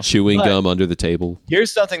 You know, some chewing But- gum under the table.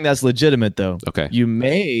 Here's something that's legitimate, though. Okay. You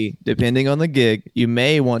may, depending on the gig, you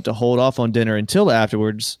may want to hold off on dinner until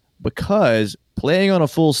afterwards because playing on a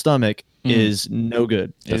full stomach is no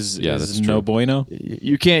good. is that's no true. bueno.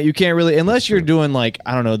 You can't really, unless you're doing like,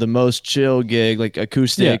 I don't know, the most chill gig, like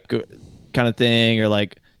acoustic kind of thing, or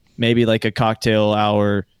like maybe like a cocktail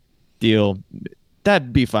hour deal.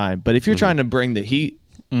 That'd be fine. But if you're trying to bring the heat,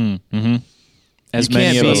 As you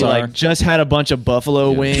many can't of be us like are. just had a bunch of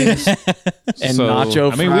buffalo wings and So,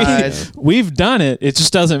 nacho I mean, fries. we've done it. It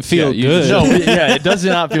just doesn't feel you good. just- No, it does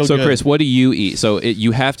not feel So, good. Chris, what do you eat? So,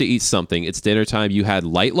 you have to eat something. It's dinner time. You had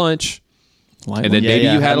light lunch, Like, and then Yeah, maybe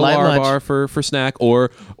yeah, you had a light Lar lunch. bar for snack,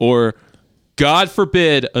 or God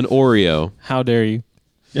forbid, an Oreo. how dare you?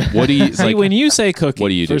 What do you See, like? when you say cookie, what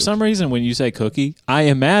do you for do? some reason, when you say cookie, I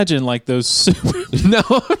imagine like those super. No,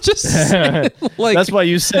 I'm just saying, like That's why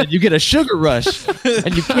you said you get a sugar rush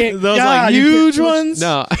and you can't. Those God, like you huge can't- ones.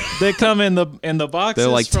 no. They come in the boxes.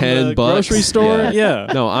 They're like from $10 the grocery store. Yeah.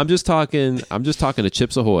 No, I'm just talking to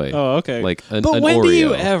Chips Ahoy. Oh, okay. Like an but when Oreo. do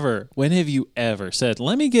you ever? When have you ever said,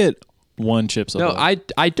 "Let me get one Chips Ahoy"? No,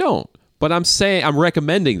 I don't. But I'm saying I'm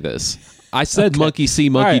recommending this. I said monkey see,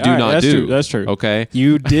 monkey All right, do all right, not that's do. true, that's true. Okay.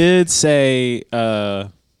 You did say.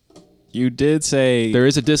 You did say. There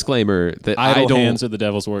is a disclaimer that idle I don't. hands are the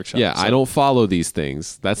devil's workshop. Yeah, so- I don't follow these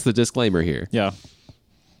things. That's the disclaimer here. Yeah.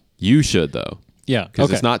 You should though, Yeah. because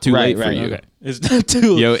Okay. it's not too Right, late for right, you. Okay. It's not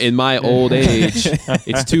too. In my old age,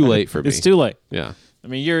 it's too late for me. It's too late. Yeah. I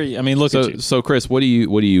mean, look at you. So Chris, what do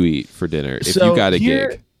you eat for dinner if So you got a here-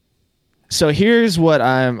 gig? So here's what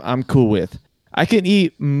I'm cool with. I can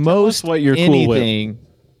eat most what you're cool with. anything,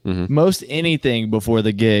 most anything before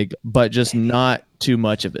the gig, but just not too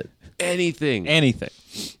much of it. Anything. Anything.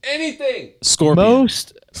 Anything. Scorpion.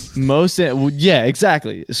 Yeah,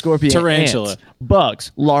 exactly. Scorpion, Tarantula. ants,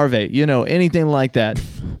 bugs, larvae, anything like that.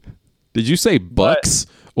 Did you say bucks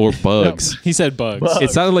or bugs? He said bugs. Bugs.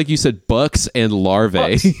 It sounded like you said bucks and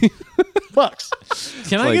larvae. Bugs.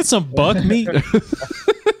 Can I get some buck meat?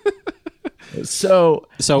 So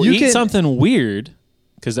Eat can- something weird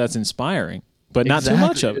because that's inspiring, but not too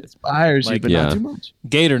much of It it. inspires you, Like, but yeah. not too much.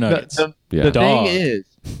 Gator nuggets. Yeah. The Dog. thing is,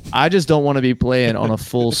 I just don't want to be playing on a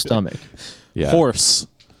full stomach. Yeah. Horse.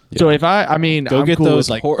 So if I mean, Go I'm get cool those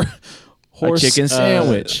with, like horse chicken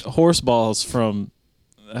sandwich. horse balls from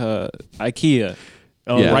IKEA.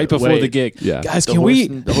 Yeah. Right before Wait. the gig. Yeah. Guys, the can horse, we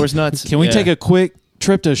the horse nuts? can we Yeah. take a quick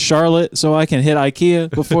trip to Charlotte so I can hit IKEA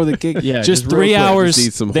before the gig? Yeah, just just real 3 quick. hours Just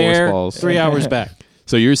eat some horse there, balls. 3 hours back.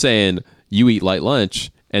 So you're saying you eat light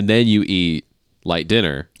lunch and then you eat light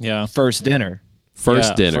dinner, Yeah. first dinner? first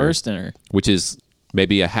Yeah, dinner, First dinner. which is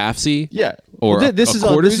maybe a half C? Yeah. Or Well, this a is on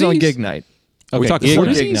quartersies? gig night. Are we talking gig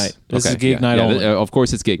quartersies? gig night. This is gig night only. Of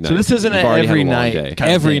course, it's gig night. So this isn't You've an already had every a long night day. kind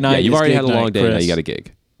of Every thing. night. Yeah, you've is already gig had a long night, day. Now Chris. you got a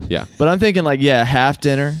gig. Yeah. But I'm thinking like half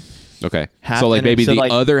dinner. Okay. Half So like dinner. maybe So, the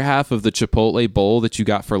like- other half of the Chipotle bowl that you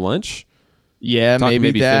got for lunch. Yeah,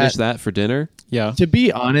 Maybe that. finish that for dinner. Yeah. To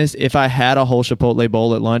be honest, if I had a whole Chipotle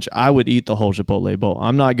bowl at lunch, I would eat the whole Chipotle bowl.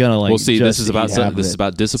 I'm not gonna like. Well, see, just this is about eat half of this is it.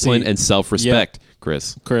 about discipline See, and self-respect.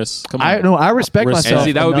 Chris. Come on. I respect myself. And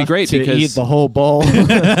see, that would be enough great to because- eat the whole bowl.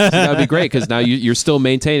 That would be great because now you're still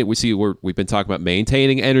maintaining. We've been talking about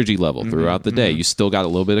maintaining energy level throughout the day. You still got a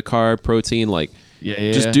little bit of carb, protein. Like,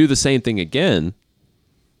 just do the same thing again.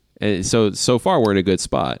 And so far we're in a good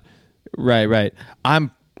spot. Right.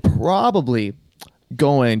 I'm probably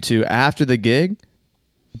going to, after the gig,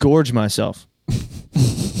 gorge myself.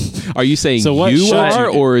 Are you saying So what you should are,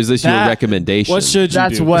 you do? or is this your That- recommendation? What should you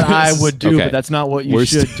That's do? what I would do, Okay. but that's not what you We're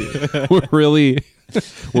should st- do.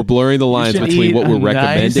 we're blurring the lines You should between eat what we're a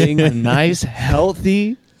recommending. a nice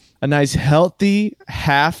healthy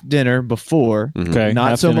half dinner before. Okay,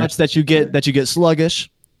 Not half so dinner. much that you get sluggish,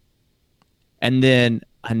 and then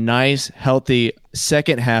a nice healthy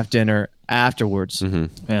second half dinner afterwards. Yeah.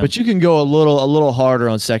 But you can go a little harder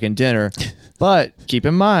on second dinner. But keep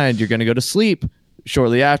in mind, you're going to go to sleep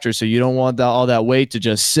shortly after, so you don't want all that weight to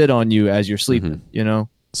just sit on you as you're sleeping. You know.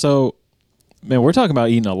 So, man, we're talking about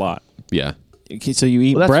eating a lot. Yeah. Okay, so you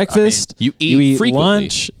eat Well, that's- breakfast, I mean, you eat frequently.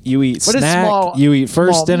 lunch, you eat But it's snack, small- you eat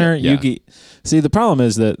first small dinner, meal. you eat. See, the problem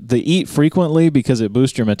is that the eat frequently because it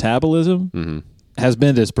boosts your metabolism has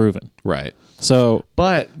been disproven. Right. So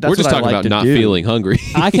But that's We're just what I talking like about to not do. feeling hungry.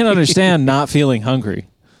 I can understand not feeling hungry,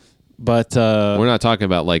 but We're not talking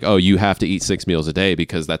about like, oh, you have to eat 6 meals a day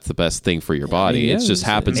because that's the best thing for your body. yeah, It just it's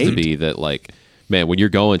happens to 8. be that, like, man, when you're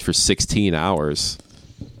going for 16 hours,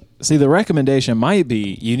 see, the recommendation might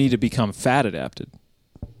be you need to become fat adapted,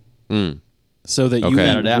 so that you Okay.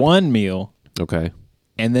 Fat eat adapted. one meal okay,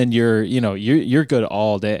 and then you're good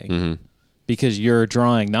all day because you're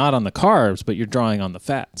drawing not on the carbs but you're drawing on the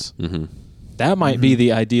fats. That might be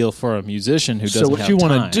the ideal for a musician who doesn't So what have you time.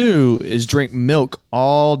 want to do is drink milk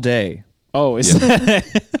all day, Oh, it's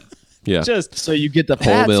yeah, just so you get the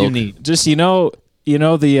fats you milk. need. just the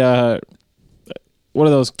what are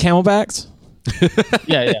those camelbacks?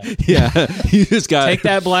 Yeah. yeah. You just got Take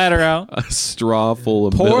that bladder out, a straw full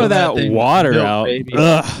of pour milk. that thing, water milk, out, baby.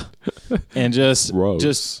 and just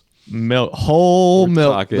Gross. Milk, whole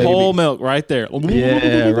milk, talking- baby. whole milk right there.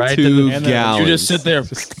 Yeah, right. to 2 the- and then gallons. You just sit there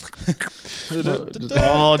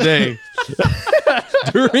all day.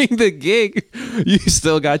 during the gig. You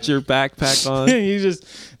still got your backpack on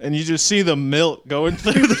you just see the milk going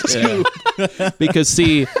through the tube. because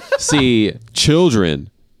see, children,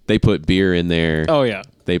 they put beer in there. Oh yeah,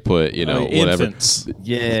 They put whatever. infants.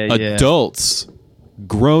 Yeah, Adults,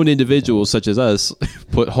 grown individuals such as us,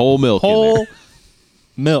 put whole milk in Whole there.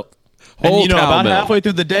 milk. And Whole you know, cow about milk. halfway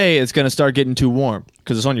through the day, it's gonna start getting too warm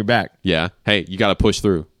because it's on your back. Yeah. Hey, you got to push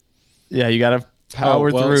through. Yeah, you gotta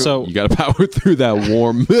power through. So You got to power through that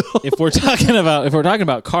warm milk. if we're talking about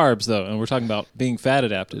carbs though, and we're talking about being fat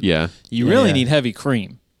adapted, Yeah. you really Yeah. need heavy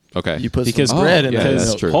cream Okay. you put because some bread in yeah, there. that's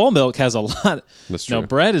because true. whole milk has a lot. That's No, true.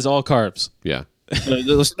 bread is all carbs. Yeah.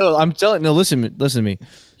 No, I'm telling. No, listen to me.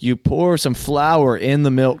 You pour some flour in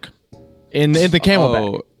the milk, in the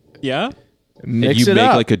camelback. Oh, Yeah. Mix you it make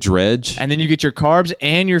up, like a dredge. and then you get your carbs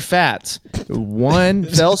and your fats one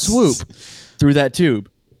fell swoop through that tube.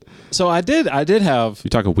 So I did have. You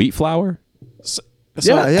talking wheat flour? So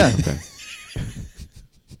yeah. Okay.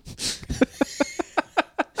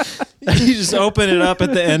 You just open it up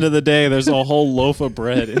at the end of the day. There's a whole loaf of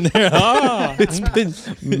bread in there. Ah, It's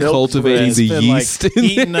been cultivating it's the been yeast like in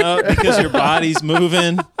heating there. up because your body's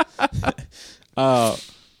moving.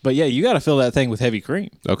 But yeah, you got to fill that thing with heavy cream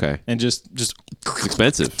Okay. and just It's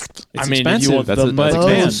expensive. it's I mean, expensive. you want That's the a- that's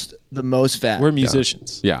most, the most fat. We're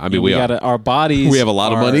musicians. Yeah, I mean, we are. gotta, our bodies. We have a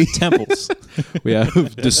lot of are money. Temples, We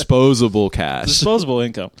have disposable cash. disposable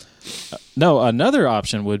income. No, another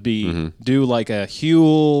option would be do like a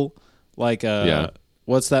Huel, like a Yeah.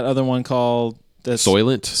 what's that other one called? That's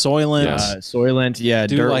Soylent? Soylent. Yeah. Soylent, yeah,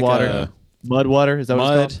 Do dirt like water, a- mud water. Is that what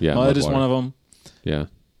Mud. it's called? Yeah, Mud mud is water. one of them. Yeah.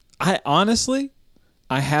 I honestly,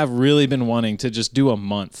 I have really been wanting to just do a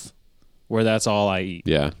month where that's all I eat,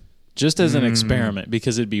 Yeah. just as an experiment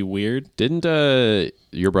because it'd be weird. Didn't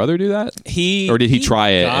your brother do that? He Or did he try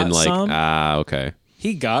it got and like, some. okay.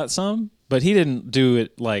 He got some, but he didn't do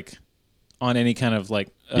it like on any kind of like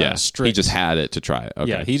Yeah. strict. He just had it to try it. Okay.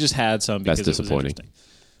 Yeah, he just had some because That's it was disappointing. interesting.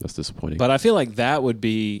 That's disappointing. But I feel like that would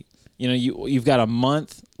be, you've got a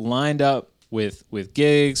month lined up with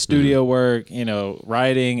gigs, studio work,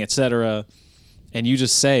 writing, etc. And you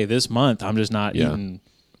just say this month I'm just not Yeah. eating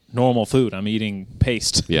normal food. I'm eating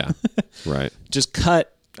paste. yeah. Right. Just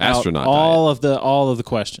cut Astronaut out all of the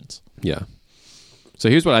questions. Yeah. So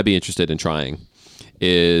here's what I'd be interested in trying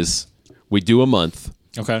is we do a month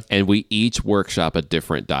Okay. and we each workshop a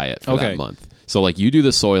different diet for Okay. that month. So like you do the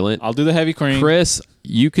Soylent. I'll do the heavy cream. Chris,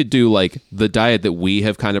 you could do like the diet that we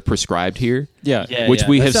have kind of prescribed here. Yeah. Yeah. Which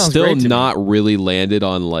we that have sounds still great to me. not really landed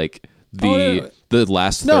on like the Oh, yeah. the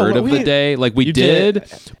last third of the day. Like we did,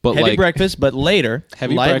 but heavy like breakfast, but later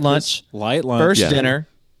Heavy light breakfast, lunch, light lunch, first dinner.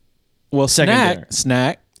 Well, Second dinner.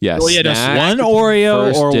 snack. yeah, Oh, yeah, no, snack, One Oreo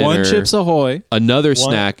first or one dinner, Chips Ahoy. another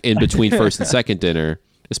snack in between first and second dinner.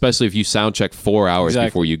 Especially if you sound check 4 hours Exactly.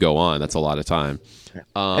 before you go on, that's a lot of time.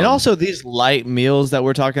 And also, these light meals that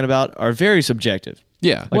we're talking about are very subjective.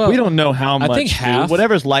 Yeah, Like Well, we don't know how much. I think food- half-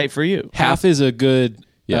 whatever's light for you. Half is a good,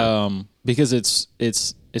 Yeah. because it's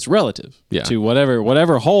relative Yeah. to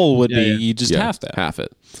whatever whole would be. yeah. You just yeah, half that. half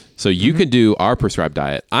it. So you can do our prescribed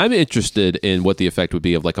diet. I'm interested in what the effect would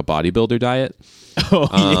be of like a bodybuilder diet.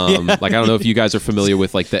 Like I don't know if you guys are familiar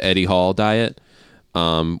with like the Eddie Hall diet,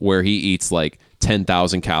 where he eats like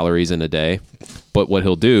 10,000 calories in a day. But what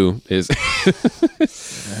he'll do is,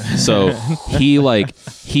 so he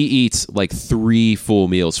eats like 3 full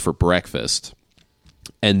meals for breakfast,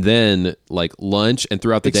 and then like lunch and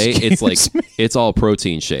throughout the day it's all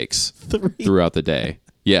protein shakes throughout the day.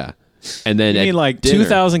 Yeah, and then You at mean like dinner,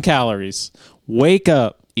 2,000 calories. Wake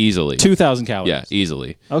up, easily 2,000 calories. Yeah,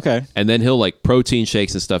 easily. Okay. And then he'll like protein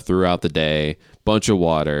shakes and stuff throughout the day, bunch of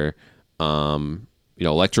water,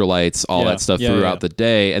 electrolytes, all Yeah, that stuff yeah, throughout yeah. the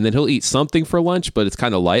day. And then he'll eat something for lunch, but it's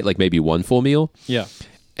kind of light, like maybe 1 full meal. Yeah.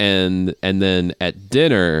 And then at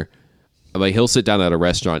dinner, like he'll sit down at a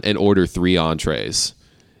restaurant and order 3 entrees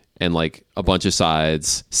and like a bunch of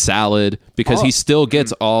sides, salad, because he still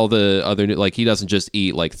gets all the other, like he doesn't just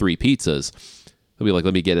eat like 3 pizzas. He'll be like,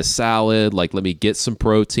 let me get a salad, like let me get some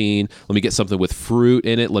protein, let me get something with fruit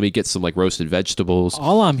in it, let me get some like roasted vegetables.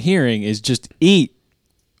 All I'm hearing is just eat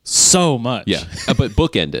so much. Yeah, but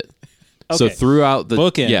bookend it. So Okay. throughout the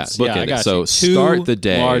Bookends. yeah, I bookend it. got So you. 2 start the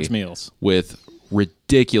day large meals. with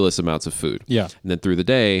ridiculous amounts of food. Yeah. And then through the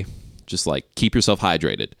day, just like keep yourself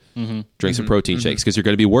hydrated. Drink some protein shakes because you're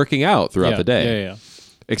going to be working out throughout Yeah, the day. yeah.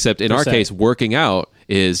 Except in our say. case, working out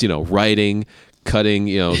is, writing, cutting,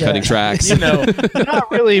 cutting tracks.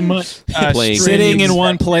 Not really much. Playing Sitting in games.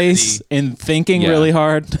 one place and thinking Yeah. really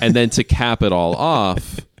hard. And then to cap it all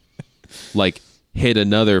off, like hit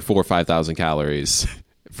another 4,000 or 5,000 calories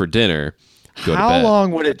for dinner. Go to How bed.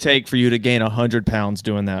 long would it take for you to gain 100 pounds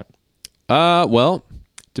doing that? Well,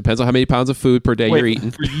 depends on how many pounds of food per day you're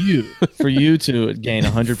eating. For you to gain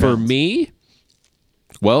 100 For pounds. me,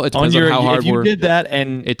 well, it depends on how hard if you we're. did that,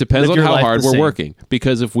 and It depends lived on your how life hard the we're same. working.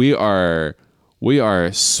 Because if we are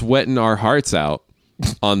sweating our hearts out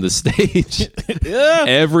on the stage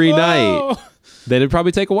every night, then it'd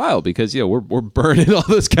probably take a while because we're burning all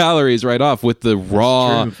those calories right off with the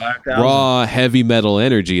raw true, 5,000. raw heavy metal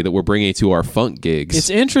energy that we're bringing to our funk gigs. It's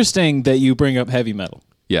interesting that you bring up heavy metal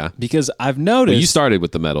yeah. because I've noticed You started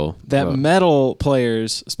with the metal. that metal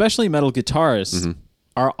players, especially metal guitarists,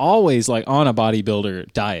 are always like on a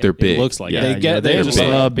bodybuilder diet. They're big. It looks like Yeah. they They just big.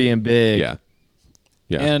 love being big. Yeah.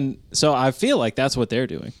 Yeah. and so I feel like that's what they're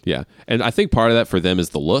doing. Yeah. And I think part of that for them is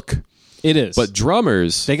the look. It is, But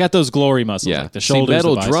drummers, they got those glory muscles, like the shoulders. See,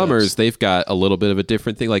 metal the biceps. drummers, they've got a little bit of a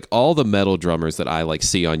different thing. Like all the metal drummers that I like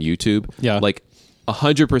see on YouTube, Yeah. like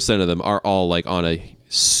 100% of them are all like on a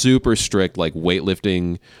super strict like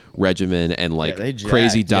weightlifting regimen and like they jacked,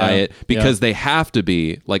 crazy yeah. diet because Yeah. they have to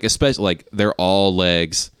be like, especially like they're all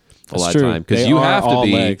legs a That's lot true. of time because They you are have to all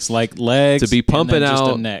be legs, like legs to be and then pumping just a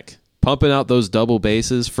out- neck. pumping out those double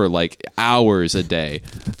basses for like hours a day.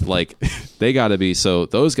 Like they got to be, so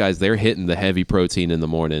those guys, they're hitting the heavy protein in the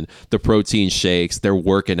morning, the protein shakes, they're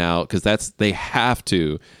working out because they have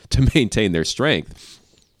to maintain their strength.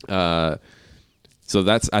 So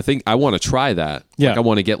I think I want to try that. Yeah. Like I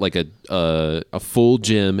want to get like a full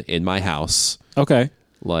gym in my house. Okay,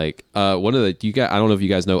 Like one of I don't know if you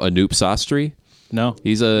guys know Anoop Sastry. no,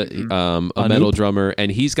 He's a metal drummer,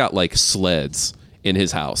 and he's got like sleds in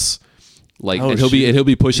his house. Like, Oh, and he'll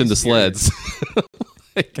be pushing the scary. sleds.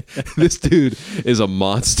 Like, this dude is a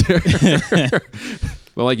monster.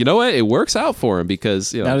 But like, you know what? It works out for him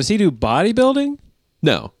because now does he do bodybuilding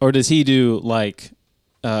no, or does he do like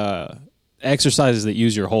exercises that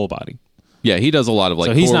use your whole body? yeah, he does a lot of like.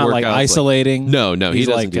 So he's core not like workouts, isolating. no, he He's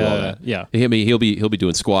doesn't like, do all that. yeah. he'll be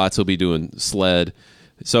doing squats. He'll be doing sled.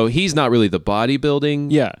 So he's not really the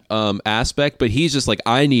bodybuilding Yeah. aspect, but he's just like,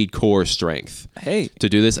 I need core strength. Hey. To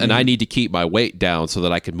do this, and I need to keep my weight down so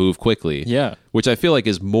that I can move quickly. Yeah. Which I feel like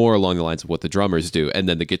is more along the lines of what the drummers do. And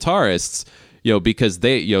then the guitarists, because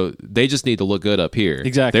they just need to look good up here.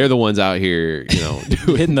 Exactly. They're the ones out here, doing,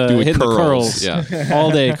 hitting the doing curls. Yeah.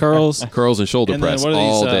 all day curls. Curls and shoulder And then press what are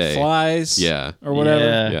all these day. flies? Yeah. or whatever.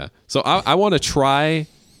 Yeah. Yeah. So I want to try.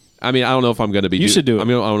 I mean, I don't know if I'm going to be. You should do it. I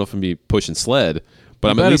mean, I don't know if I'm going to be pushing sled,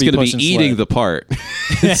 But I'm at least going to be eating the part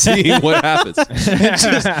and seeing what happens.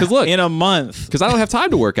 Because look, in a month, because I don't have time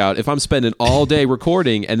to work out if I'm spending all day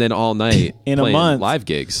recording and then all night in playing a month, live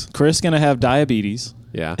gigs. Chris going to have diabetes.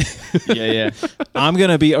 Yeah. Yeah. I'm going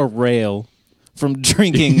to be a rail from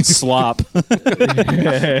drinking slop. And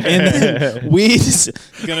then weed's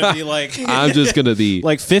going to be like... I'm just going to be...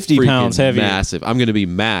 like 50 pounds heavier. Massive. I'm going to be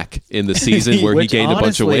Mac in the season where he gained a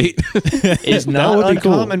bunch of weight. It's not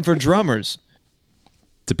uncommon for drummers.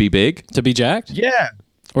 To be big? To be jacked? Yeah.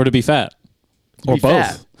 Or to be fat? Or both?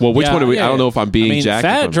 Fat. Well, which one are we? I don't know if I'm being jacked.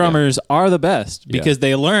 Fat drummers are the best because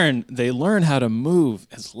they learn how to move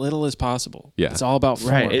as little as possible. Yeah. It's all about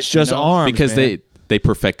form. Right. It's just arms. Because man. they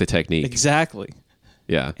perfect the technique. Exactly.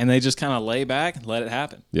 Yeah. And they just kind of lay back and let it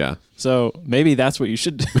happen. Yeah. So maybe that's what you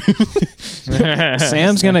should do.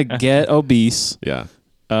 Sam's going to get obese. Yeah.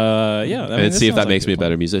 And see if that makes me a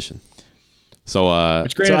better musician. So,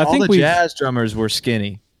 Which granted, I think all the jazz drummers were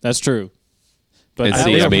skinny. That's true. But and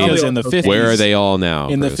see, in the 50s, where are they all now?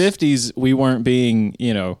 In Chris? the 50s, we weren't being,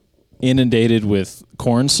 inundated with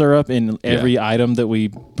corn syrup in every item that we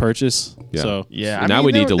purchase. Yeah. So now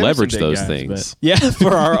we need to leverage those things. Yeah,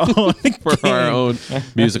 for our own for our own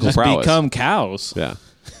musical just prowess. Become cows. Yeah.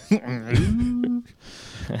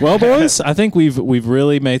 Well, boys, I think we've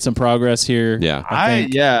really made some progress here. Yeah. I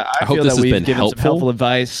hope feel this that has we've been given some helpful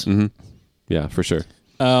advice. Mm-hmm. Yeah, for sure.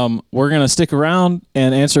 We're gonna stick around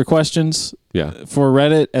and answer questions. Yeah. For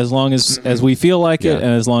Reddit as long as we feel like it, Yeah.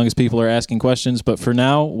 and as long as people are asking questions. But for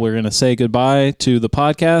now, we're gonna say goodbye to the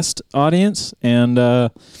podcast audience, and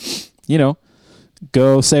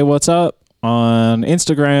go say what's up on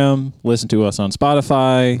Instagram. Listen to us on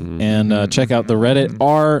Spotify, and check out the Reddit.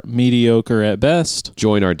 Are mediocre at best.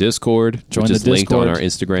 Join our Discord, Join which the is linked on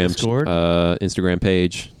Discord. our Instagram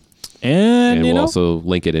page. And we'll also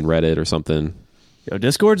link it in Reddit or something. Yo,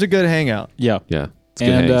 Discord's a good hangout. Yeah. It's good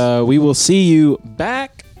hangs. And we will see you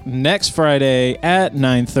back next Friday at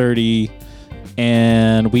 9:30,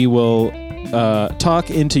 and we will talk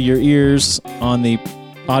into your ears on the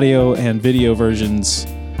audio and video versions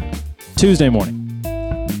Tuesday morning.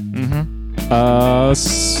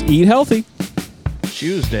 Eat healthy.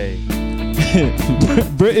 Tuesday.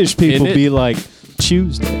 British people Isn't it? be like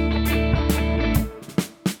Tuesday.